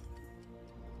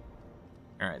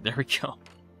 Alright, there we go.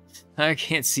 I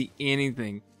can't see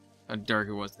anything. How dark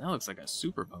it was. That looks like a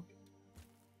super pumpkin.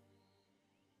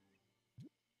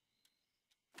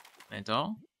 Plant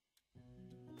all?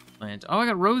 Plant. Oh, I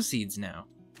got rose seeds now.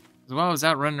 So while I was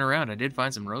out running around, I did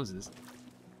find some roses.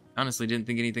 Honestly, didn't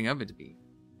think anything of it to be.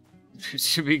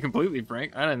 To be completely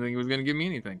frank, I didn't think it was going to give me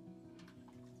anything.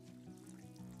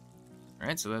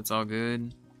 Alright, so that's all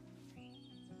good.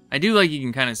 I do like you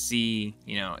can kind of see,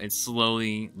 you know, it's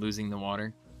slowly losing the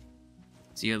water.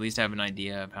 So you at least have an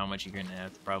idea of how much you're going to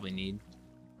have to probably need.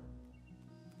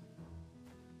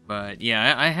 But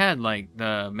yeah, I had like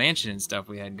the mansion and stuff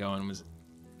we had going was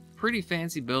a pretty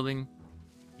fancy building.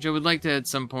 Which I would like to at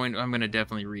some point, I'm going to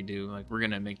definitely redo. Like, we're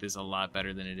going to make this a lot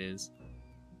better than it is.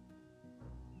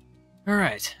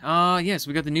 Alright, yes,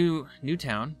 we got the new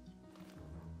town.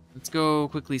 Let's go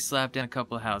quickly slap down a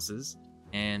couple of houses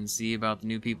and see about the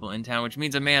new people in town, which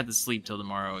means I may have to sleep till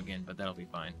tomorrow again, but that'll be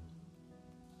fine.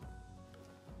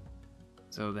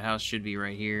 So the house should be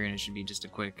right here, and it should be just a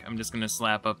quick... I'm just going to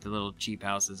slap up the little cheap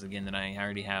houses again that I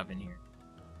already have in here.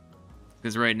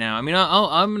 Because right now, I mean,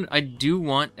 I do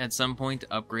want at some point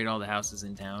to upgrade all the houses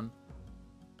in town.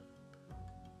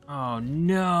 Oh,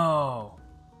 no!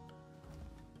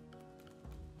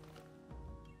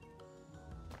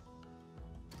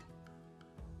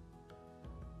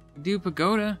 Do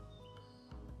pagoda.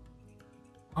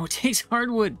 Oh, it takes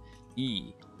hardwood. I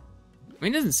mean,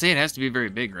 it doesn't say it has to be very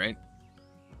big, right?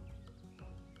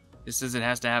 It says it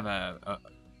has to have a...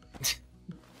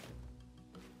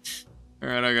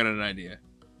 Alright, I got an idea.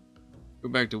 Go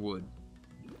back to wood.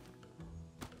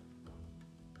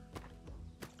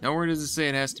 Nowhere does it say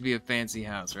it has to be a fancy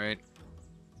house, right?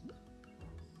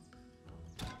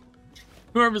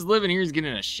 Whoever's living here is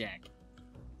getting a shack.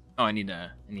 Oh, I need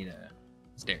a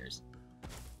stairs.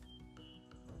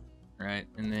 Right,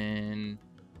 and then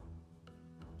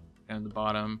down at the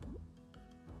bottom.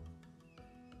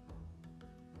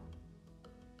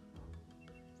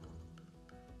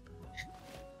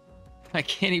 I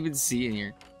can't even see in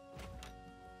here.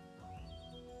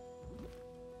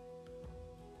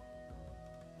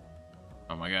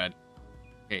 Oh my god.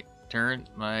 Okay, turn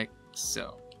like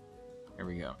so. There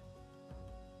we go.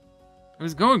 It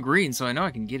was going green, so I know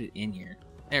I can get it in here.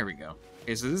 There we go.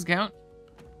 Okay, so does this count?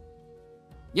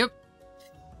 Yep.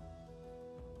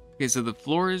 Okay, so the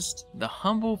florist, the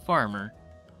humble farmer,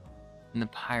 and the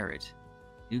pirate.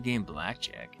 New game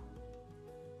blackjack.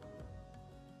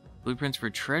 Blueprints for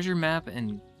treasure map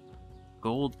and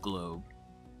gold globe.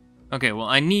 Okay, well,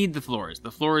 I need the florist.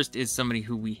 The florist is somebody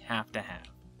who we have to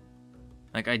have.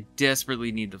 Like, I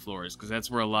desperately need the florist, because that's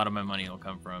where a lot of my money will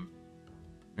come from.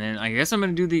 And I guess I'm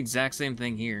going to do the exact same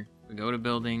thing here. We go to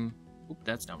building. Oop,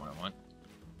 that's not what I want.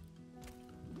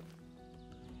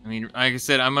 I mean, like I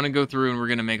said, I'm going to go through and we're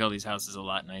going to make all these houses a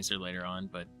lot nicer later on.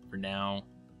 But for now,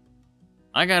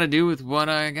 I got to do with what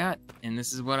I got. And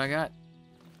this is what I got.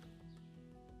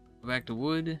 Go back to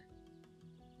wood.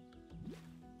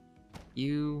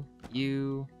 You,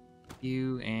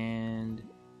 and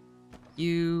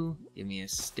you. Give me a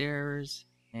stairs.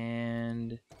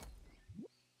 And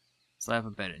slap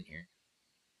a bed in here.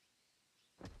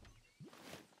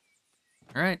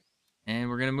 Alright. And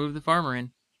we're going to move the farmer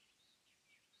in.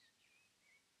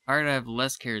 Alright, I have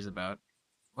less cares about.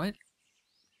 What?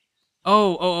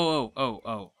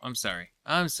 Oh. I'm sorry.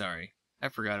 I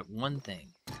forgot one thing.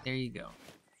 There you go.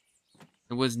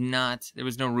 There was no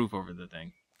roof over the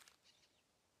thing.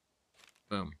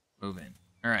 Boom. Move in.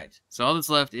 Alright. So all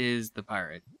that's left is the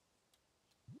pirate.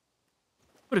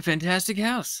 What a fantastic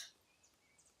house.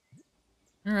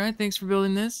 Alright, thanks for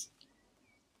building this.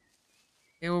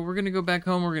 Okay, well, we're gonna go back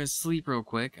home. We're gonna sleep real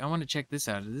quick. I want to check this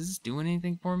out. Is this doing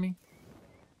anything for me?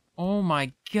 Oh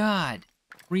my god.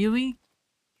 Really?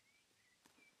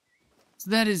 So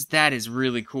that is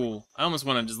really cool. I almost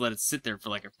want to just let it sit there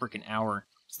for like a freaking hour.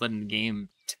 Just letting the game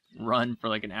run for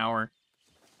like an hour.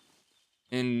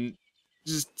 And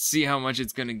just see how much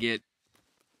it's gonna get.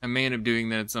 I may end up doing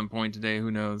that at some point today,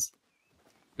 who knows.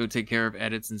 Go take care of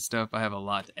edits and stuff. I have a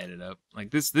lot to edit up.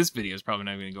 Like this video is probably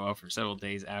not going to go out for several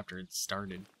days after it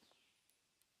started.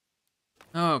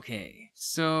 Okay,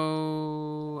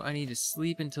 so I need to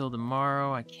sleep until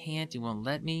tomorrow. I can't, it won't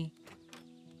let me.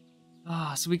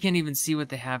 Ah, so we can't even see what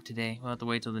they have today. We'll have to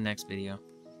wait till the next video.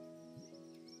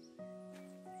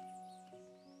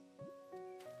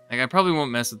 Like, I probably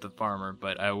won't mess with the farmer,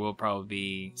 but I will probably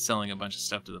be selling a bunch of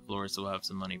stuff to the florist, so we'll have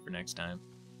some money for next time.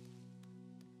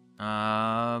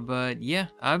 But yeah,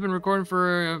 I've been recording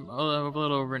for a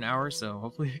little over an hour, so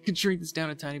hopefully I can shrink this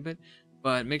down a tiny bit.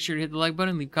 But make sure to hit the like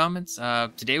button, leave comments.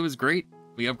 Today was great.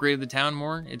 We upgraded the town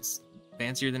more. It's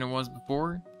fancier than it was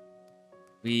before.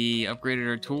 We upgraded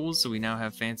our tools, so we now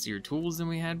have fancier tools than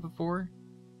we had before.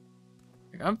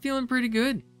 I'm feeling pretty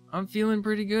good. I'm feeling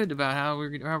pretty good about how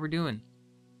we're doing.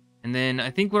 And then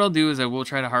I think what I'll do is I will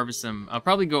try to harvest some. I'll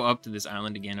probably go up to this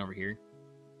island again over here.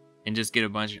 And just get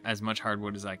as much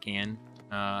hardwood as I can,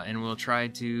 and we'll try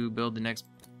to build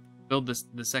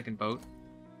the second boat.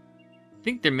 I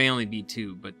think there may only be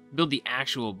two, but build the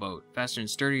actual boat, faster and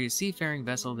sturdier seafaring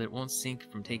vessel that won't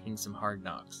sink from taking some hard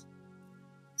knocks.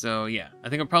 So yeah, I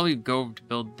think I'll probably go to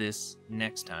build this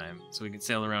next time, so we can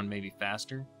sail around maybe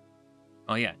faster.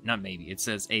 Oh yeah, not maybe, it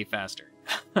says a faster.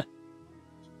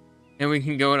 And we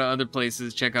can go to other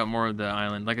places, check out more of the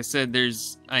island. Like I said,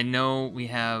 I know we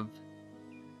have.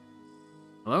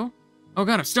 Hello? Oh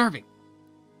god, I'm starving!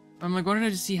 I'm like, why did I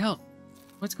just see health?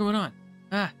 What's going on?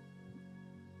 Ah!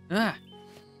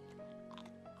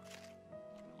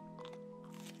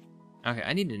 Okay,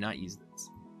 I need to not use this.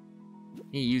 I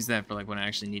need to use that for like when I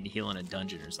actually need to heal in a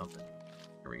dungeon or something.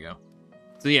 There we go.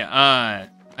 So yeah,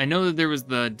 I know that there was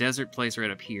the desert place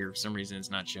right up here. For some reason it's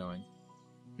not showing.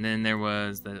 And then there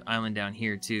was the island down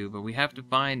here too. But we have to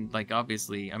find, like,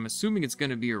 obviously, I'm assuming it's going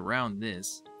to be around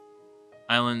this.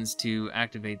 Islands to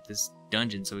activate this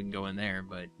dungeon so we can go in there,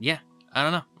 but yeah, I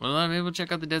don't know. Well, maybe we'll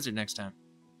check out the desert next time.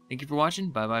 Thank you for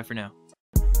watching. Bye bye for now.